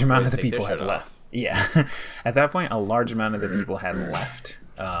large amount of the people had left. Yeah, at that point, a large amount of the people had left.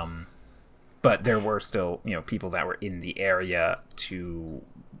 But there were still, people that were in the area to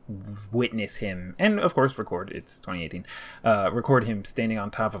witness him and of course record. It's 2018. Record him standing on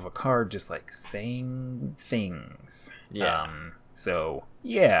top of a car just like saying things. So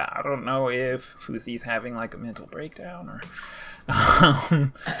yeah, I don't know if Fousey's having like a mental breakdown or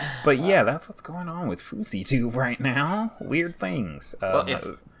but yeah, that's what's going on with FouseyTube right now. Weird things. Well,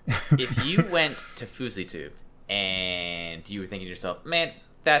 if you went to FouseyTube and you were thinking to yourself, man,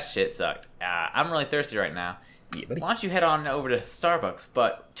 that shit sucked, I'm really thirsty right now, why don't you head on over to Starbucks?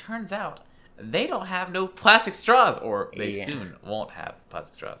 But turns out they don't have no plastic straws, or they soon won't have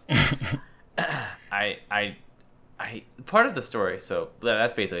plastic straws. I part of the story, so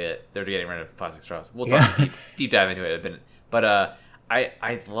that's basically it. They're getting rid of plastic straws. We'll talk deep dive into it in a minute. But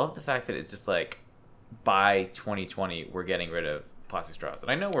I love the fact that it's just like by 2020 we're getting rid of plastic straws, and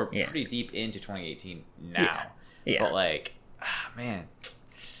I know we're pretty deep into 2018 now. But like, man.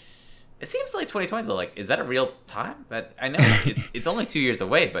 It seems like 2020 is like, is that a real time? But I know it's only 2 years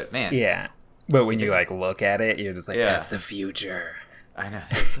away, but man. Yeah. But when you like look at it, you're just like, that's the future. I know.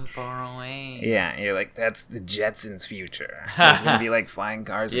 It's so far away. Yeah. You're like, that's the Jetsons' future. There's going to be like flying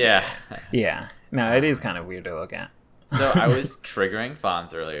cars. Yeah. Yeah. No, it is kind of weird to look at. So I was triggering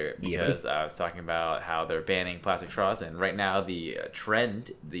Fonz earlier because I was talking about how they're banning plastic straws. And right now the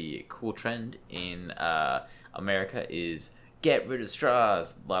cool trend in America is get rid of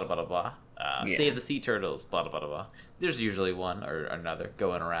straws, blah, blah, blah, blah. Save the sea turtles, blah, blah, blah, blah. There's usually one or another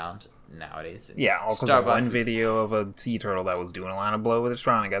going around nowadays. Yeah, all because of one video of a sea turtle that was doing a line of blow with a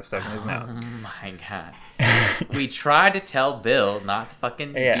straw and it got stuck in his nose. Oh my god. We tried to tell Bill not to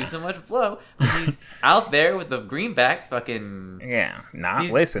fucking do so much blow, but he's out there with the greenbacks fucking... Yeah,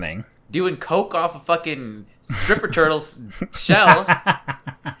 not listening. Doing coke off a fucking stripper turtle's shell.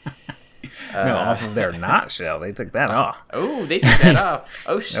 No, off of their not shell. They took that off. Oh, they took that off.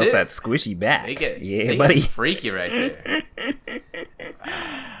 Oh, shit. Off that squishy back. They get freaky right there.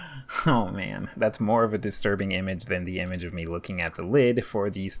 Oh man, that's more of a disturbing image than the image of me looking at the lid for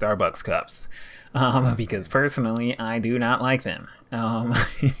the Starbucks cups. Because personally, I do not like them.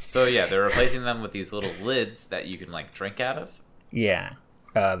 So yeah, they're replacing them with these little lids that you can like drink out of. Yeah,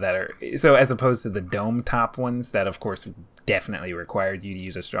 that are so as opposed to the dome top ones that, of course, definitely required you to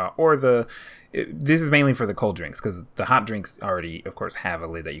use a straw. Or this is mainly for the cold drinks because the hot drinks already, of course, have a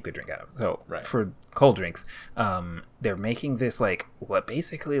lid that you could drink out of. So for cold drinks, they're making this like what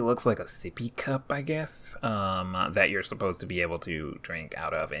basically looks like a sippy cup, I guess, that you're supposed to be able to drink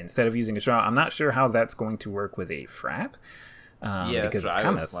out of instead of using a straw. I'm not sure how that's going to work with a frap. Because it's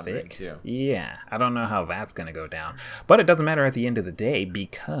kind of thick. Too. Yeah, I don't know how that's going to go down. But it doesn't matter at the end of the day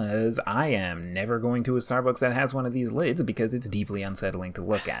because I am never going to a Starbucks that has one of these lids because it's deeply unsettling to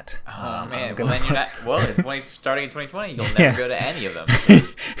look at. Oh, man. Well, then you're not... Well, starting in 2020, you'll never go to any of them.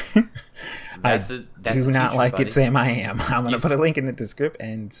 I do not like it, Sam. I am. I'm going to put a link in the description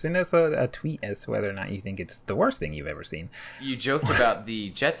and send us a tweet as to whether or not you think it's the worst thing you've ever seen. You joked about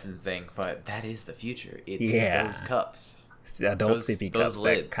the Jetsons thing, but that is the future. It's those cups. Adult sippy cups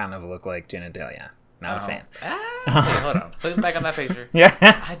that kind of look like genitalia. Not a fan. Wait, hold on. Put it back on that picture. Yeah.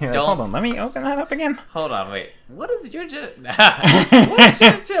 Hold on. Let me open that up again. Hold on. Wait. What is your genitalia? What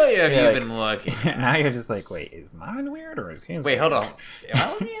genitalia have you been looking at? Now you're just like, wait, is mine weird or is his weird? Hold on. Am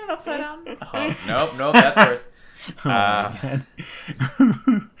I looking at it upside down? Oh, nope. That's worse.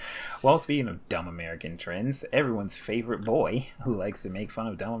 Well, speaking of dumb American trends, everyone's favorite boy who likes to make fun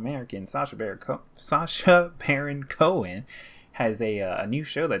of dumb Americans, Sacha Baron Cohen, has a new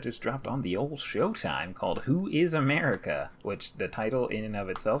show that just dropped on the old Showtime called Who is America, which the title in and of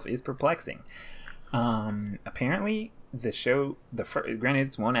itself is perplexing. Apparently, the show, granted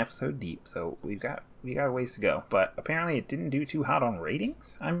it's one episode deep, so we got a ways to go, but apparently it didn't do too hot on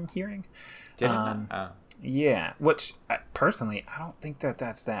ratings, I'm hearing. Did it not? Yeah, which, personally, I don't think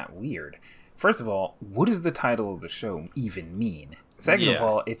that's that weird. First of all, what does the title of the show even mean? Second of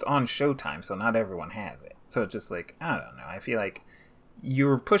all, it's on Showtime, so not everyone has it. So it's just like, I don't know, I feel like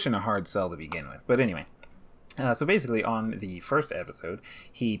you're pushing a hard sell to begin with. But anyway, so basically on the first episode,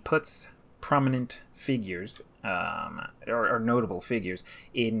 he puts prominent figures, or notable figures,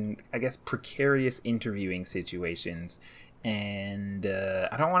 in, I guess, precarious interviewing situations. And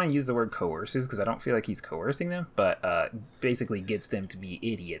I don't want to use the word coerces because I don't feel like he's coercing them, but basically gets them to be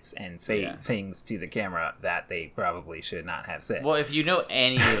idiots and say things to the camera that they probably should not have said. Well, if you know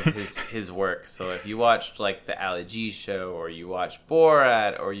any of his work, so if you watched like the Ali G show, or you watch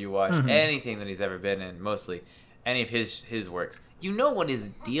Borat, or you watch anything that he's ever been in, mostly any of his works, you know what his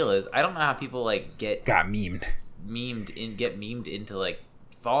deal is. I don't know how people like get memed into like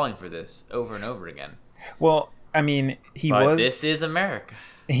falling for this over and over again. Well, I mean, This is America.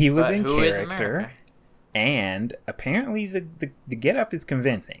 He was in character, and apparently the get-up is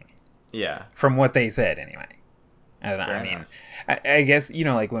convincing. Yeah. From what they said, anyway. I guess,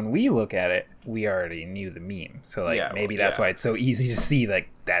 like, when we look at it, we already knew the meme. So, like, maybe that's why it's so easy to see, like,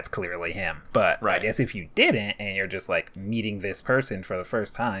 that's clearly him. But I guess if you didn't, and you're just, like, meeting this person for the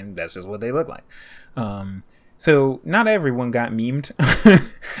first time, that's just what they look like. So not everyone got memed.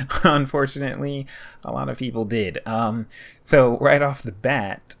 Unfortunately, a lot of people did. So right off the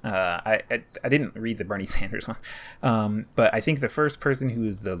bat, I didn't read the Bernie Sanders one, but I think the first person who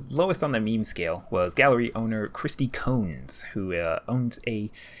was the lowest on the meme scale was gallery owner Christy Cones, who owns a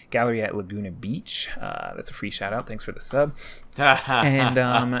gallery at Laguna Beach. That's a free shout out. Thanks for the sub.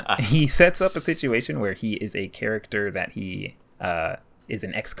 And he sets up a situation where he is a character that he is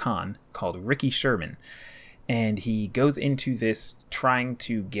an ex-con called Ricky Sherman. And he goes into this trying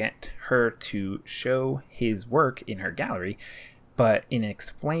to get her to show his work in her gallery. But in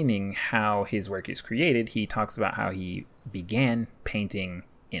explaining how his work is created, he talks about how he began painting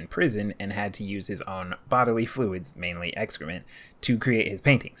in prison and had to use his own bodily fluids, mainly excrement, to create his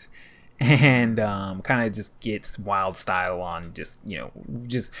paintings. And kind of just gets wild style on just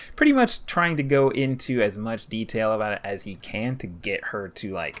pretty much trying to go into as much detail about it as he can to get her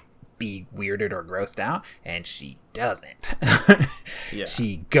to, like, be weirded or grossed out, and she doesn't.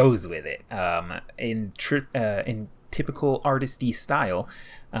 She goes with it in typical artisty style.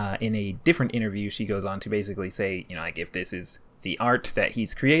 In a different interview, she goes on to basically say, like, if this is the art that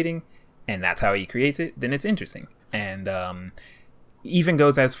he's creating and that's how he creates it, then it's interesting. And even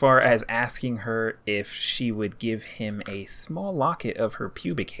goes as far as asking her if she would give him a small locket of her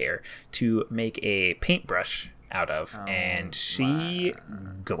pubic hair to make a paintbrush out of, and she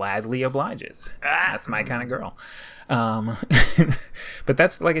gladly obliges. That's my kind of girl. But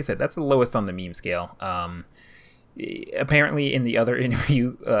that's, like I said, that's the lowest on the meme scale. Apparently in the other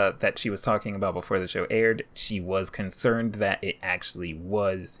interview that she was talking about before the show aired, she was concerned that it actually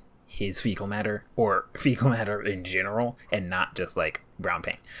was his fecal matter or fecal matter in general, and not just like brown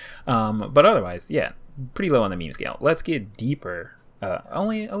paint. But otherwise, yeah, pretty low on the meme scale. Let's get deeper,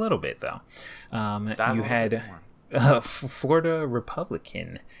 only a little bit though. You had a Florida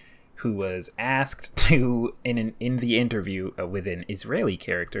Republican who was asked to, in the interview with an Israeli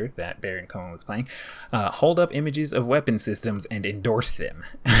character that Baron Cohen was playing, hold up images of weapon systems and endorse them.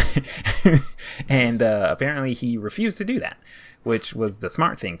 And apparently he refused to do that, which was the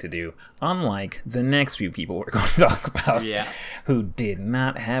smart thing to do, unlike the next few people we're going to talk about, who did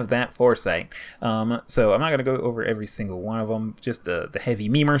not have that foresight. So I'm not going to go over every single one of them, just the heavy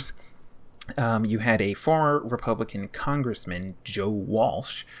memers. You had a former Republican congressman, Joe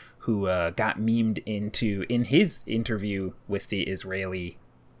Walsh, who got memed in his interview with the Israeli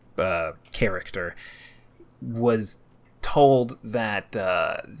character, was told that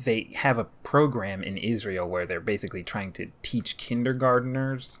they have a program in Israel where they're basically trying to teach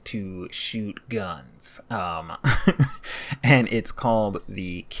kindergartners to shoot guns. And it's called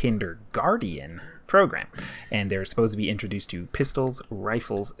the Kinderguardian program, and they're supposed to be introduced to pistols,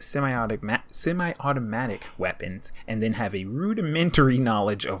 rifles, semi-automatic weapons, and then have a rudimentary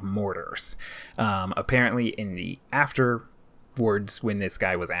knowledge of mortars. Apparently in the afterwards, when this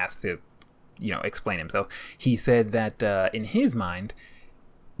guy was asked to explain himself, he said that in his mind,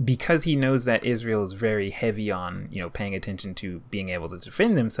 because he knows that Israel is very heavy on paying attention to being able to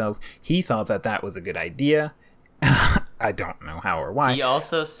defend themselves, he thought that was a good idea. I don't know how or why. He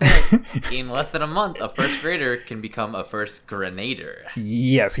also said in less than a month, a first grader can become a first grenadier.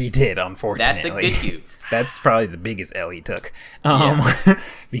 Yes, he did, unfortunately. That's a good goof. That's probably the biggest L he took.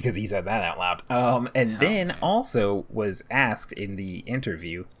 Because he said that out loud. And then also was asked in the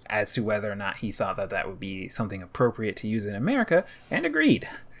interview as to whether or not he thought that would be something appropriate to use in America, and agreed.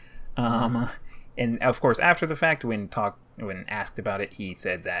 And of course, after the fact, when asked about it, he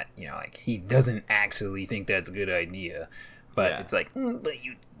said that he doesn't actually think that's a good idea, but it's like, but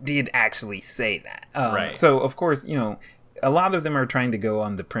you did actually say that, right? So of course, a lot of them are trying to go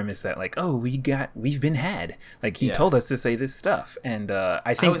on the premise that like, oh, we've been had, like he told us to say this stuff, and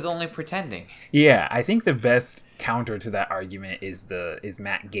I think I was only pretending. Yeah, I think the best counter to that argument is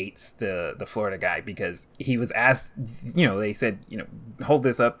Matt Gaetz, the Florida guy, because he was asked, they said, hold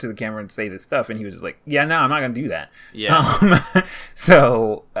this up to the camera and say this stuff, and he was just like, yeah, no, I'm not gonna do that.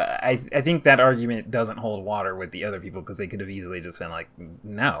 So I think that argument doesn't hold water with the other people, because they could have easily just been like,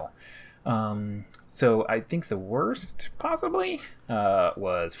 no. So I think the worst possibly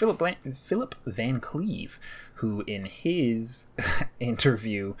was Philip Van Cleave, who in his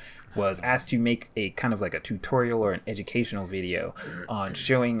interview was asked to make a kind of like a tutorial or an educational video on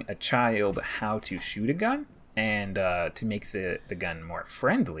showing a child how to shoot a gun, and to make the gun more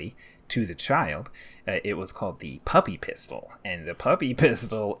friendly to the child. It was called the puppy pistol, and the puppy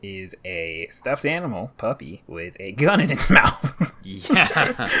pistol is a stuffed animal puppy with a gun in its mouth.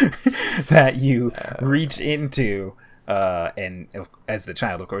 That you reach into, and as the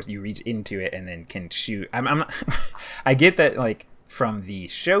child, of course, you reach into it and then can shoot. I'm not, I get that, like, from the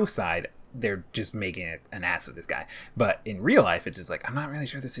show side, they're just making an ass of this guy, but in real life, it's just like, I'm not really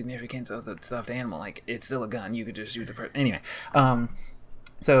sure the significance of the stuffed animal. Like, it's still a gun. You could just shoot the person. Anyway,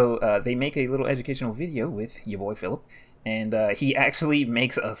 so they make a little educational video with your boy Philip, and he actually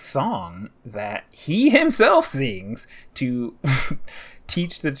makes a song that he himself sings to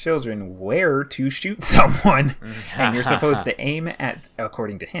teach the children where to shoot someone. And you're supposed to aim at,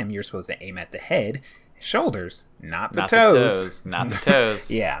 according to him, you're supposed to aim at the head, shoulders, not the toes. Not the toes.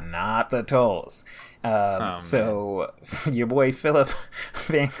 Yeah, not the toes. So your boy Philip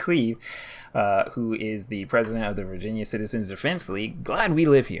Van Cleave, who is the president of the Virginia Citizens Defense League, glad we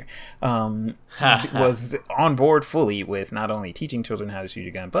live here, was on board fully with not only teaching children how to shoot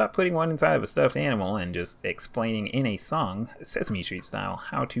a gun, but putting one inside of a stuffed animal and just explaining in a song, Sesame Street style,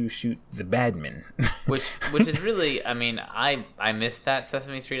 how to shoot the badman. which is really, I mean, I missed that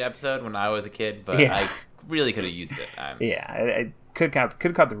Sesame Street episode when I was a kid, but I really could have used it. I could have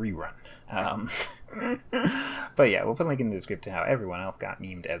caught the rerun. But yeah, we'll put a link in the description to how everyone else got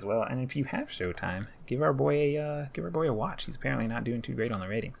memed as well. And if you have Showtime, give our boy a watch. He's apparently not doing too great on the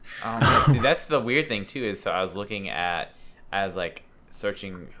ratings. See, that's the weird thing too. Is so I was looking at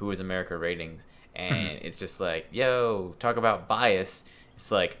searching Who Is America ratings, and it's just like, yo, talk about bias.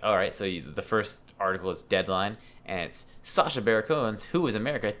 It's like, all right, so the first article is Deadline, and it's Sacha Baron Cohen's Who Is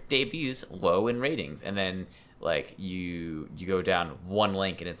America debuts low in ratings, and then like you go down one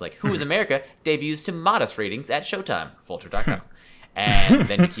link and it's like Who Is America debuts to modest ratings at Showtime, Vulture.com. And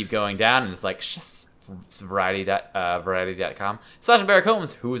then you keep going down and it's like Variety.com. Sacha Baron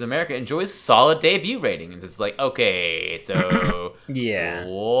Combs, Who is America, enjoys solid debut ratings. It's like, okay, so yeah,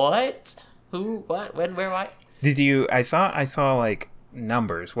 what? Who? What? When? Where? Why? Did you? I thought I saw like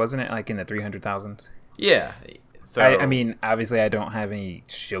numbers. Wasn't it like in the 300,000s? Yeah. So I mean, obviously, I don't have any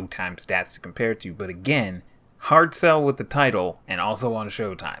Showtime stats to compare to, but again, hard sell with the title and also on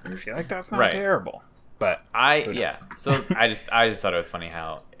Showtime. I feel like that's not terrible. But so I just thought it was funny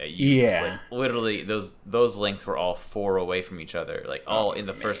how just, like, literally those links were all 4 away from each other, like all in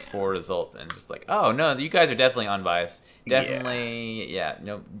the first 4 results, and just like, oh no, you guys are definitely unbiased, definitely,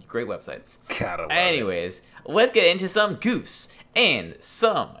 no, great websites. Anyways, let's get into some goofs and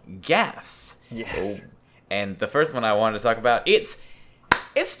some gaffs. Yes. And the first one I wanted to talk about, it's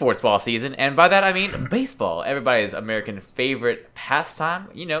sports ball season, and by that I mean baseball, everybody's American favorite pastime.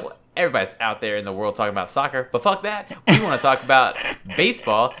 Everybody's out there in the world talking about soccer, but fuck that. We want to talk about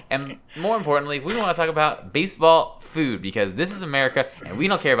baseball, and more importantly, we want to talk about baseball food, because this is America, and we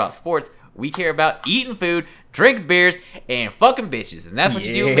don't care about sports. We care about eating food, drinking beers, and fucking bitches, and that's what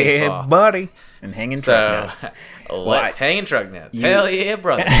you do in baseball. Yeah, buddy. And hanging truck nuts. Let's hang in truck nuts. Hell yeah,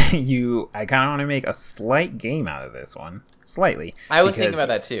 brother. I kind of want to make a slight game out of this one. Slightly. I was thinking about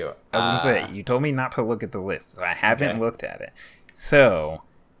that too. I was going to say, you told me not to look at the list, so I haven't looked at it. So,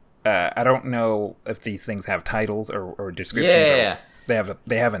 I don't know if these things have titles or descriptions. Yeah.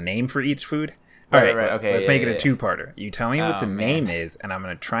 They have a name for each food. Right, okay. Let's make it a two-parter. You tell me what the name is, and I'm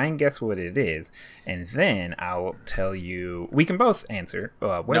going to try and guess what it is, and then I'll tell you. We can both answer.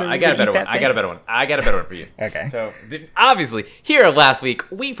 I got a better one. I got a better one for you. Okay. So, obviously, here last week,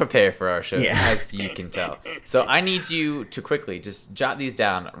 we prepare for our show, as you can tell. So, I need you to quickly just jot these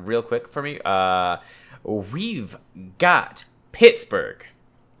down real quick for me. We've got Pittsburgh.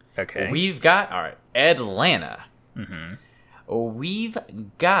 Okay. We've got, Atlanta. Mm-hmm. We've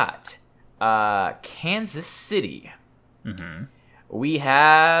got Kansas City. Mm-hmm. We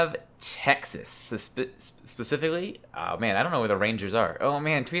have Texas, specifically. Oh man, I don't know where the Rangers are. Oh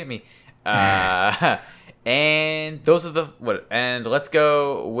man, tweet at me. And those are and let's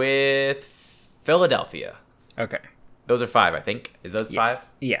go with Philadelphia. Okay. Those are 5, I think. Is those 5?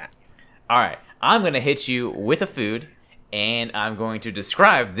 Yeah. All right. I'm gonna hit you with a food, and I'm going to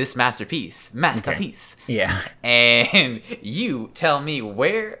describe this masterpiece. Okay. Yeah. And you tell me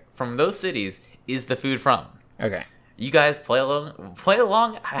where from those cities is the food from. Okay. You guys play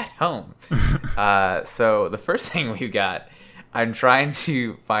along at home. So the first thing we've got, I'm trying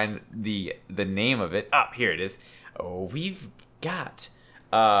to find the name of it. Here it is. We've got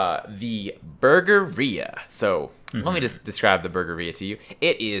the Burgeria. So let me just describe the Burgeria to you.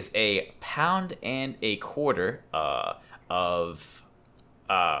 It is a 1.25 pound of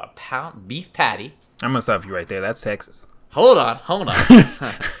pound beef patty. I'm gonna stop you right there. That's Texas. Hold on. Hold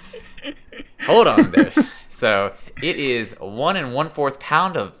on there. So it is 1 1/4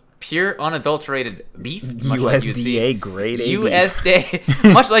 pound of pure unadulterated beef. USDA grade A beef.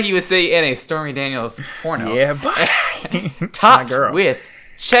 Much like you would see in a Stormy Daniels porno. Yeah, but topped with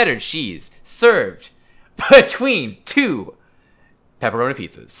cheddar cheese, served between 2 pepperoni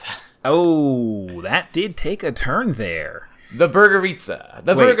pizzas. Oh, that did take a turn there. The Burgerizza.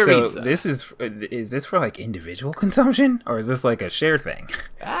 So is this for like individual consumption, or is this like a share thing?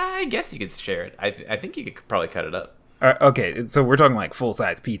 I guess you could share it. I think you could probably cut it up. Okay, so we're talking like full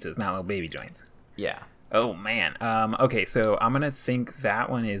size pizzas, not little baby joints. Yeah. Oh man. Okay, so I'm gonna think that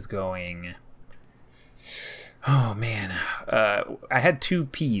one is going. Oh man. I had 2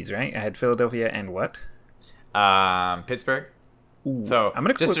 P's, right? I had Philadelphia and what? Pittsburgh. Ooh, so I'm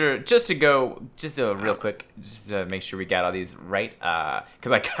gonna just real quick, just to make sure we got all these right,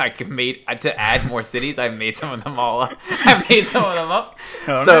 because I made to add more cities. I made some of them all up.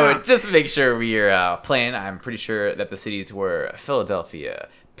 Just to make sure we're playing. I'm pretty sure that the cities were Philadelphia,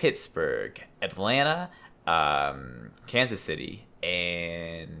 Pittsburgh, Atlanta, Kansas City,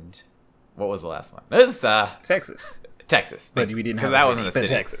 and what was the last one? It was Texas. But we didn't have that wasn't a city.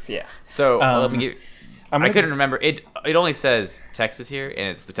 Texas, yeah. So let me give. I couldn't remember it. It only says Texas here, and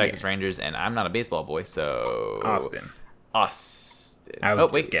it's the Texas Rangers, and I'm not a baseball boy, so Austin. I was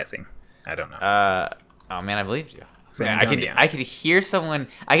just guessing. I don't know. Oh man, I believed you. Man, I could hear someone.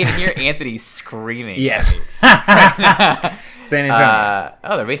 I could hear Anthony screaming. Yes. San Antonio.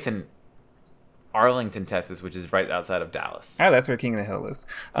 They're based in Arlington, Texas, which is right outside of Dallas. Oh, that's where King of the Hill is.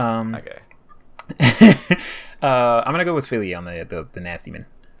 Okay. I'm gonna go with Philly on the nasty man.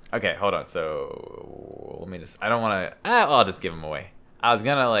 Okay, hold on. So let me just. I don't want to. I'll just give them away. I was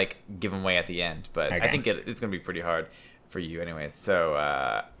gonna give them away at the end, but I think it's gonna be pretty hard for you, anyways. So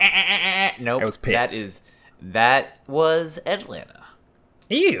nope. It was Pitts. That was Atlanta.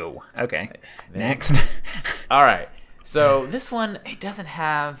 Ew. Okay. Next. All right. So this one, it doesn't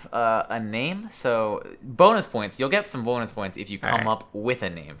have a name. So bonus points. You'll get some bonus points if you come up with a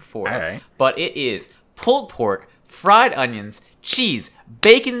name for it. Right. But it is pulled pork, fried onions, cheese,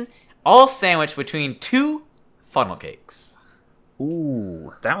 bacon, all sandwiched between 2 funnel cakes.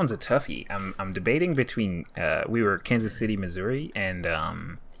 Ooh, that one's a toughie. I'm debating between we were Kansas City, Missouri, and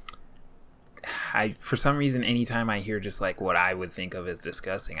I for some reason anytime I hear just like what I would think of as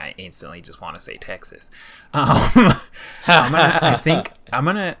disgusting, I instantly just want to say Texas. I think I'm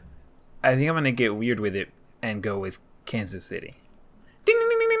gonna get weird with it and go with Kansas City. Ding ding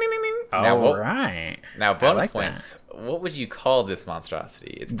ding ding ding ding. All right. Now bonus points. That. What would you call this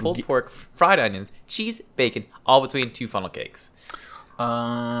monstrosity? It's pulled pork, fried onions, cheese, bacon, all between 2 funnel cakes.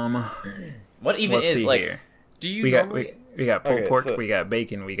 What even is like? Here. Do you? We got pulled pork. So, we got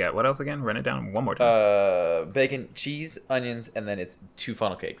bacon. We got what else again? Run it down one more time. Bacon, cheese, onions, and then it's 2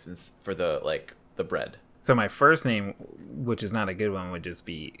 funnel cakes for the bread. So my first name, which is not a good one, would just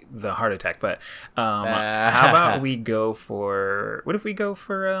be the heart attack. But how about we go for? What if we go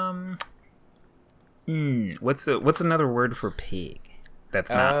for? What's another word for pig? That's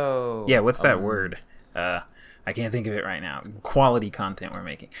not. Oh, yeah. What's that word? I can't think of it right now. Quality content we're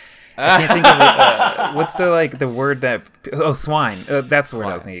making. I can't think of it. What's the word that? Oh, swine. That's the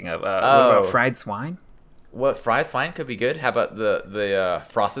word I was thinking of. What about fried swine? What, fried swine could be good. How about the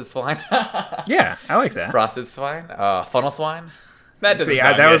frosted swine? Yeah, I like that. Frosted swine, funnel swine. That doesn't. See,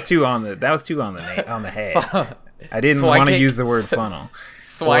 that was too on the head. I didn't want to use the word funnel.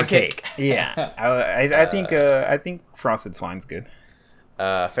 Swine cake. Yeah, I think frosted swine's good.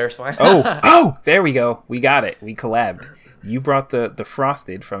 Fair swine. oh, there we go. We got it. We collabed. You brought the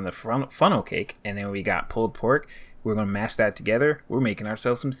frosted from the funnel cake, and then we got pulled pork. We're going to mash that together. We're making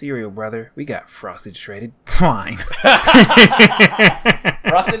ourselves some cereal, brother. We got frosted shredded swine.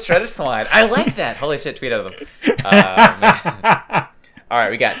 Frosted shredded swine. I like that. Holy shit, tweet out of them. All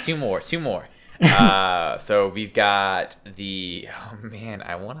right, we got two more. So we've got oh man,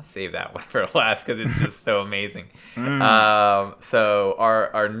 I want to save that one for last because it's just so amazing. So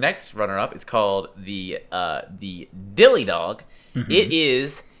our next runner-up is called the Dilly Dog. Mm-hmm. It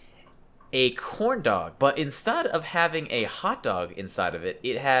is a corn dog, but instead of having a hot dog inside of it,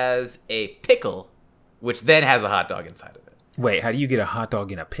 it has a pickle, which then has a hot dog inside of it. Wait, how do you get a hot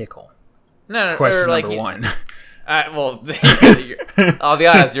dog in a pickle? No. Question number one. Well, I'll be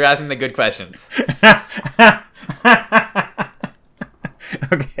honest, you're asking the good questions.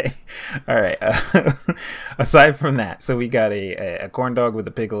 Okay. All right. Aside from that, so we got a corn dog with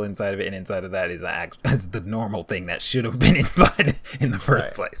a pickle inside of it, and inside of that is the normal thing that should have been inside in the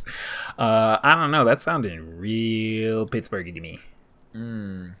first place. I don't know. That's sounding real Pittsburghy to me.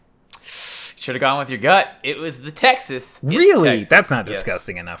 Should have gone with your gut. It was the Texas. Really? Texas. That's not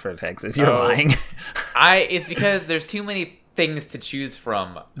disgusting enough for Texas. You're lying. It's because there's too many things to choose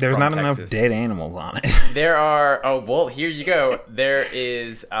from. There's not Texas. Enough dead animals on it. There are. Oh well, here you go. There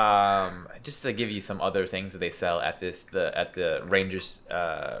is. Just to give you some other things that they sell at the Rangers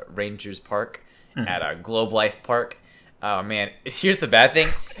Park, at Globe Life Park. Oh man, here's the bad thing,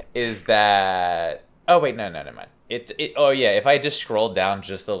 is that. Oh wait, no, never mind. If I just scroll down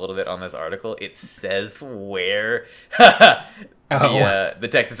just a little bit on this article, it says where the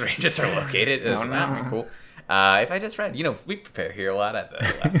Texas Rangers are located. Pretty cool. If I just read, we prepare here a lot at the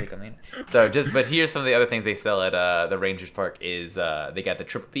last week. But here's some of the other things they sell at the Rangers Park is they got the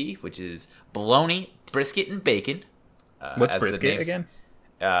Triple B, which is bologna, brisket, and bacon. What's brisket again?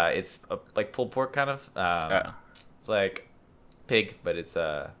 It's like pulled pork kind of. It's like pig, but it's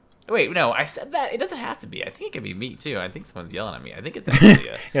Wait, no, I said that. It doesn't have to be. I think it could be meat too. I think someone's yelling at me. I think it's actually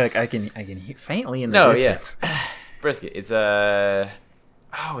You're like, I can hear faintly in the distance. Yeah. Brisket. It's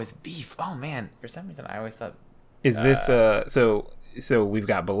it's beef. Oh man, for some reason I always thought. Is this so we've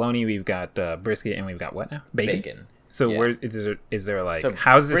got bologna, we've got brisket, and we've got what now? Bacon. So where is there like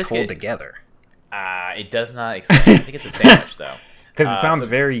how does this brisket, hold together? It does not. I think it's a sandwich though. Because it sounds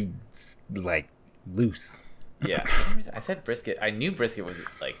very like loose. Yeah, for some reason I said brisket. I knew brisket was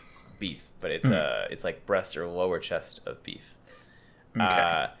like beef, but it's like breast or lower chest of beef.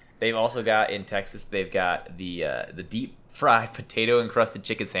 Okay. They've also got in Texas. They've got the deep fried potato encrusted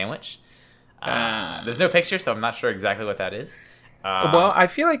chicken sandwich. There's no picture, so I'm not sure exactly what that is. Well, I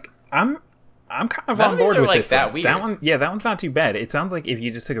feel like I'm kind of on board with like this that. One. That one, yeah, that one's not too bad. It sounds like if you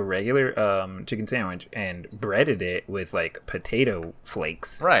just took a regular chicken sandwich and breaded it with like potato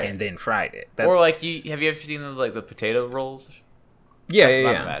flakes, right, and then fried it. Or like have you ever seen those like the potato rolls?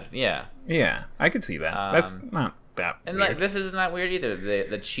 Yeah. Yeah, I could see that. that And weird. like this isn't that weird either.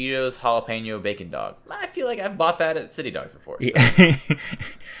 The Cheetos jalapeno bacon dog. I feel like I've bought that at City Dogs before. So. Yeah.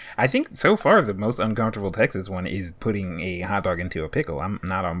 I think so far the most uncomfortable Texas one is putting a hot dog into a pickle. I'm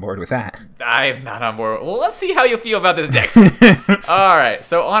not on board with that. I am not on board. Well, let's see how you feel about this next one. All right.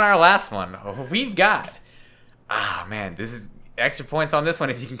 So on our last one, we've got. Ah, man, this is extra points on this one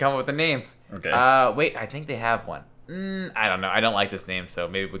if you can come up with a name. Okay. Wait, I think they have one. I don't know. I don't like this name, so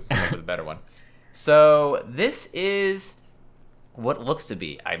maybe we can come up with a better one. So this is what looks to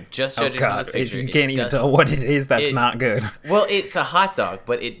be. I'm just judging from this picture. If you can't even tell what it is, that's not good. Well, it's a hot dog,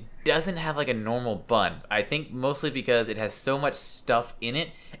 but it doesn't have like a normal bun. I think mostly because it has so much stuff in it.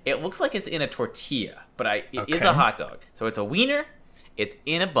 It looks like it's in a tortilla, but it is a hot dog. So it's a wiener. It's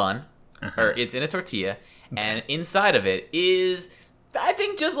in a bun, or it's in a tortilla, and inside of it is, I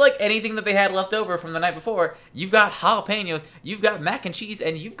think, just like anything that they had left over from the night before. You've got jalapenos, you've got mac and cheese,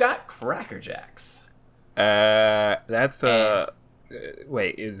 and you've got Cracker Jacks. That's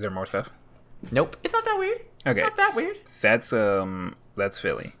wait, is there more stuff? Nope, it's not that weird. Okay, it's not that weird. That's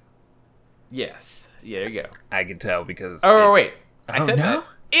Philly. Yes, yeah, there you go. I could tell because. Wait, I said no? that.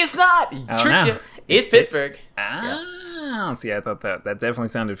 It's not. Tricked you. It's Pittsburgh. See, I thought that definitely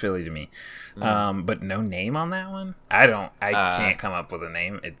sounded Philly to me. But no name on that one. I can't come up with a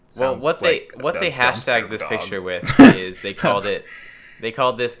name. It sounds what they hashtagged this picture with is they called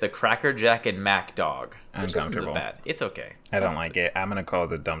this the Cracker Jack and Mac dog. Uncomfortable. Bad. It's okay. I don't like it. I'm gonna call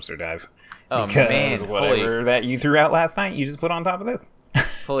it the dumpster dive. Oh because man, whatever that you threw out last night, you just put on top of this.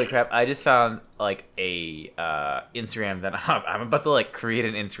 Holy crap! I just found like a Instagram that I'm about to like create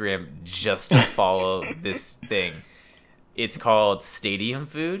an Instagram just to follow this thing. It's called Stadium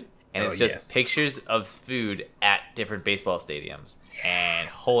Food, and it's just pictures of food at different baseball stadiums. And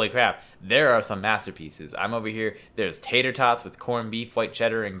holy crap, there are some masterpieces. I'm over here. There's tater tots with corned beef, white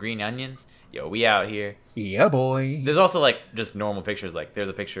cheddar, and green onions. Yo, we out here. Yeah, boy. There's also like just normal pictures. Like there's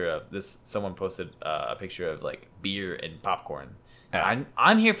a picture of this. Someone posted a picture of like beer and popcorn.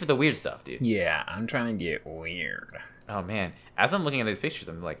 I'm here for the weird stuff, dude. Yeah, I'm trying to get weird. Oh man, as I'm looking at these pictures,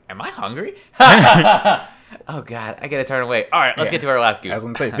 I'm like, am I hungry? Oh god, I gotta turn away. All right, let's get to our last goof. I was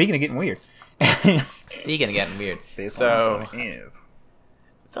gonna say, speaking of getting weird. Speaking of getting weird, this so is.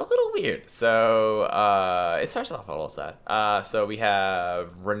 It's a little weird. So it starts off a little sad. So we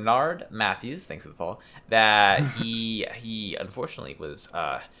have Renard Matthews, thanks for the follow, that he unfortunately was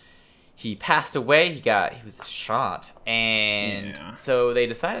he passed away. He was shot, and so they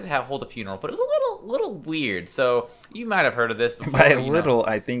decided to hold a funeral. But it was a little weird. So you might have heard of this before. By little,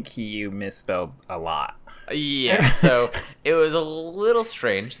 I think you misspelled a lot. Yeah, so it was a little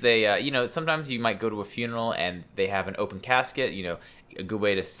strange. They, sometimes you might go to a funeral and they have an open casket. A good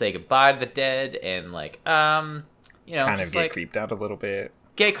way to say goodbye to the dead and kind just of get creeped out a little bit.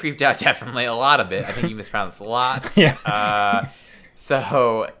 Get creeped out, definitely a lot of it. I think you mispronounced a lot. Yeah.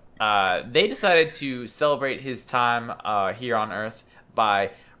 So they decided to celebrate his time here on Earth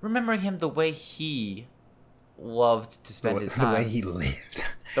by remembering him the way he loved to spend his time. The way he lived.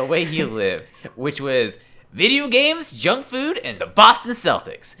 The way he lived, which was video games, junk food, and the Boston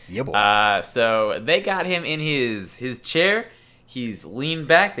Celtics. Yeah, boy. So they got him in his chair. He's leaned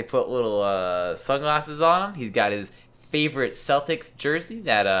back. They put little sunglasses on him. He's got his favorite Celtics jersey,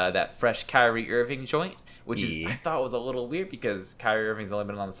 that fresh Kyrie Irving joint, which is I thought was a little weird because Kyrie Irving's only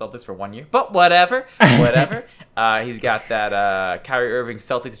been on the Celtics for 1 year. But whatever. He's got that Kyrie Irving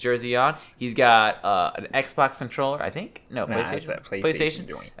Celtics jersey on. He's got an Xbox controller, I think. No, PlayStation. That PlayStation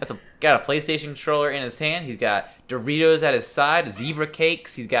joint. Got a PlayStation controller in his hand. He's got Doritos at his side, zebra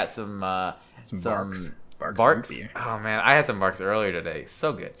cakes. He's got some Barks. Oh man, I had some Barks earlier today.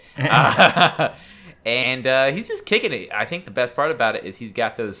 So good. And he's just kicking it. I think the best part about it is he's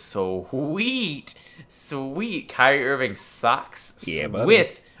got those sweet Kyrie Irving socks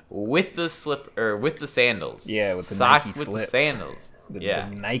with the sandals. Yeah, with the socks Nike with slips. The sandals. The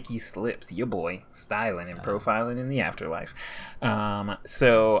Nike slips, your boy, styling and profiling in the afterlife.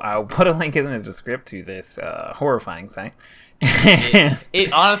 So I'll put a link in the description to this horrifying site.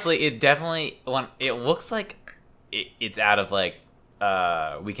 it honestly, it definitely, it looks like it's out of like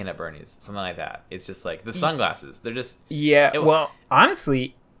Weekend at Bernie's, something like that. It's just like the sunglasses. They're just well,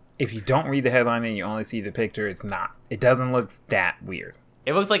 honestly, if you don't read the headline and you only see the picture, it doesn't look that weird.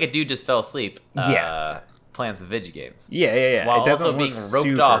 It looks like a dude just fell asleep. Yes. Playing some video games. Yeah. While it doesn't also being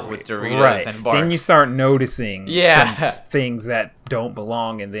roped off with Doritos and Barks. Then you start noticing some things that don't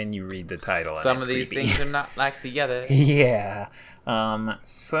belong, and then you read the title. Some of these things are not like the others. Yeah.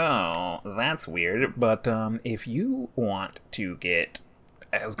 So that's weird. But if you want to get,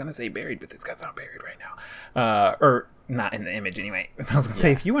 I was gonna say buried, but this guy's not buried right now. Or not in the image anyway. I was gonna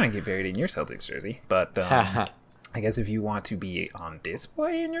say if you want to get buried in your Celtics jersey, but I guess if you want to be on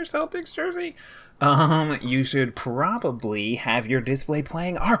display in your Celtics jersey, you should probably have your display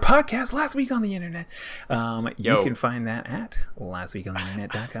playing our podcast Last Week on the Internet. You can find that at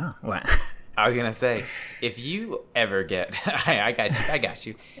lastweekontheinternet.com. What? I was gonna say, if you ever get, I got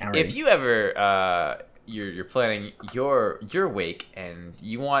you. If you ever, you're planning your wake and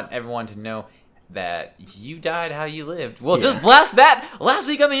you want everyone to know that you died how you lived, well, just blast that Last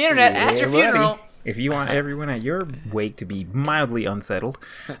Week on the Internet at your funeral. If you want everyone at your wake to be mildly unsettled,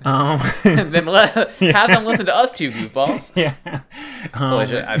 then have them listen to us two goofballs. Yeah.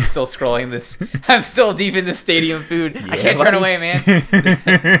 I'm still scrolling this. I'm still deep in the stadium food. I can't turn away, man.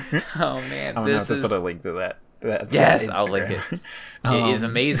 Oh man, I'm gonna have to put a link to that. Yes, I'll link it. It is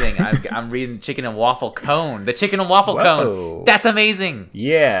amazing. I'm reading Chicken and Waffle Cone. The Chicken and Waffle Cone. That's amazing.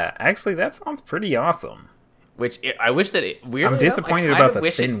 Yeah, actually, that sounds pretty awesome. Which I wish that it. Weirdly I'm disappointed about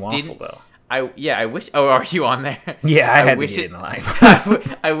the thin waffle though. I wish. Oh, are you on there? Yeah, I had to get in the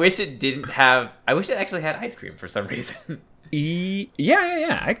live. I wish it didn't have. I wish it actually had ice cream for some reason.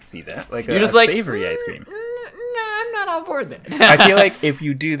 Yeah. I can see that. Like you're just savory ice cream. No, I'm not on board then. I feel like if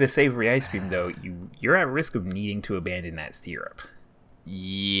you do the savory ice cream though, you're at risk of needing to abandon that syrup.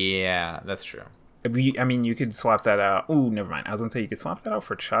 Yeah, that's true. I mean, you could swap that out. Ooh, never mind. I was gonna say you could swap that out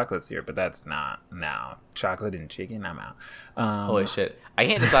for chocolate syrup, but that's not. No, chocolate and chicken. I'm out. Holy shit! I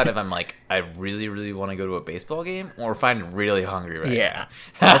can't decide if I'm like I really, really want to go to a baseball game or if I'm really hungry right now.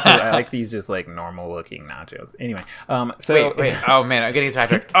 Also, I like these just like normal looking nachos. Anyway, so wait. Oh man, I'm getting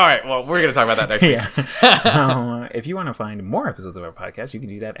sidetracked. All right, well, we're gonna talk about that next week. If you want to find more episodes of our podcast, you can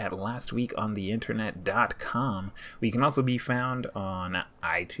do that at lastweekontheinternet.com. We can also be found on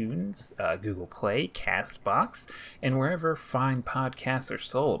iTunes, Google Play, Castbox, and wherever fine podcasts are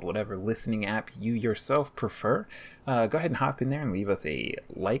sold, whatever listening app you yourself prefer. Go ahead and hop in there and leave us a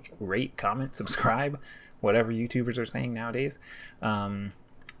like, rate, comment, subscribe, whatever YouTubers are saying nowadays.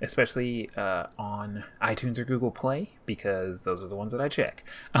 Especially on iTunes or Google Play, because those are the ones that I check.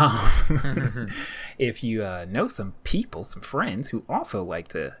 If you know some people, some friends who also like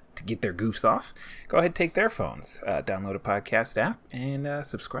to get their goofs off, go ahead and take their phones, download a podcast app, and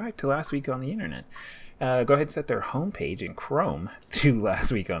subscribe to Last Week on the Internet. Go ahead and set their homepage in Chrome to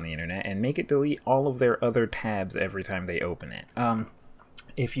Last Week on the Internet and make it delete all of their other tabs every time they open it.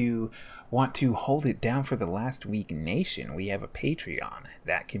 If you want to hold it down for the Last Week Nation, we have a Patreon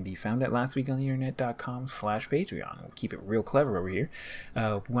that can be found at lastweekontheinternet.com/Patreon. We'll keep it real clever over here.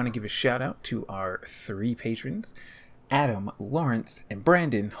 We want to give a shout out to our 3 patrons, Adam, Lawrence, and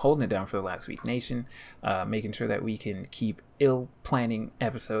Brandon, holding it down for the Last Week Nation, making sure that we can keep planning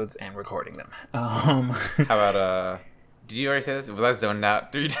episodes and recording them. How about, did you already say this? Was that zoned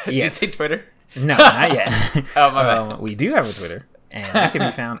out? Did you say Twitter? No, not yet. Oh, my bad. We do have a Twitter. And we can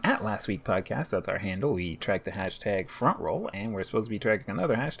be found at Last Week Podcast. That's our handle. We track the hashtag front roll, and we're supposed to be tracking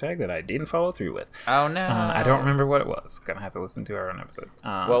another hashtag that I didn't follow through with. Oh, no. I don't remember what it was. Gonna have to listen to our own episodes.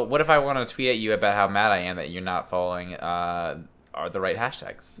 Well, what if I want to tweet at you about how mad I am that you're not following are the right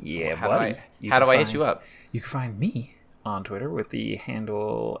hashtags? Yeah, how buddy. How do I hit you up? You can find me on Twitter with the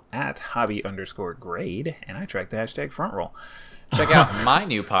handle at hobby_grade, and I track the hashtag front roll. Check out my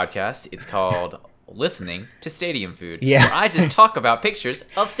new podcast. It's called Listening to Stadium Food. Yeah. Where I just talk about pictures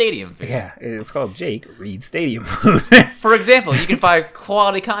of stadium food. Yeah, it's called Jake Reads Stadium Food. For example, you can find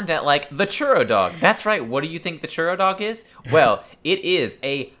quality content like the churro dog. That's right. What do you think the churro dog is? Well, it is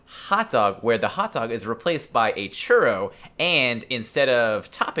a hot dog where the hot dog is replaced by a churro, and instead of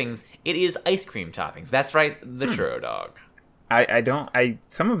toppings, it is ice cream toppings. That's right, the churro dog.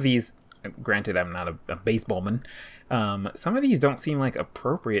 Some of these, granted I'm not a baseballman, some of these don't seem like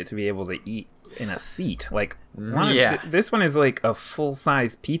appropriate to be able to eat in a seat. Like this one is like a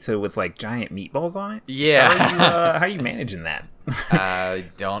full-size pizza with like giant meatballs on it. Yeah. How are you managing that? I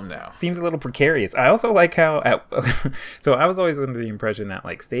don't know. Seems a little precarious. I also like how so I was always under the impression that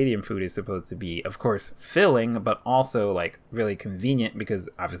like stadium food is supposed to be, of course, filling, but also like really convenient because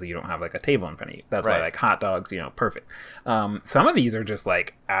obviously you don't have like a table in front of you. That's why like hot dogs, perfect. Some of these are just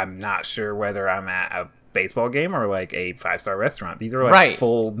like, I'm not sure whether I'm at a baseball game or like a 5-star restaurant. These are like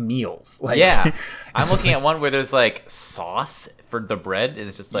full meals. Like, yeah. I'm looking at one where there's like sauce for the bread.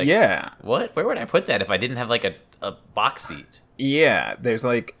 It's just like, what? Where would I put that if I didn't have like a box seat? Yeah, there's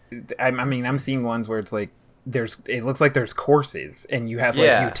like, I'm seeing ones where it's like it looks like there's courses and you have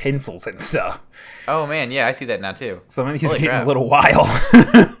like utensils and stuff. Oh man, yeah, I see that now too. Some of these are getting a little wild.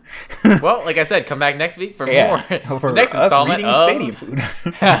 Well, like I said, come back next week for more. For next installment of Stadium Food.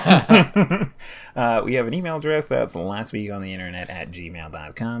 We have an email address that's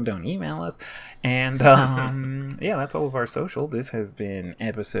lastweekontheinternet@gmail.com. Don't email us. And that's all of our social. This has been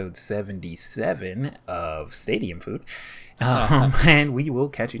episode 77 of Stadium Food. And we will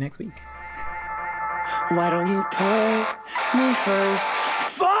catch you next week. Why don't you put me first?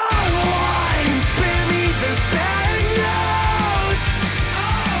 Follow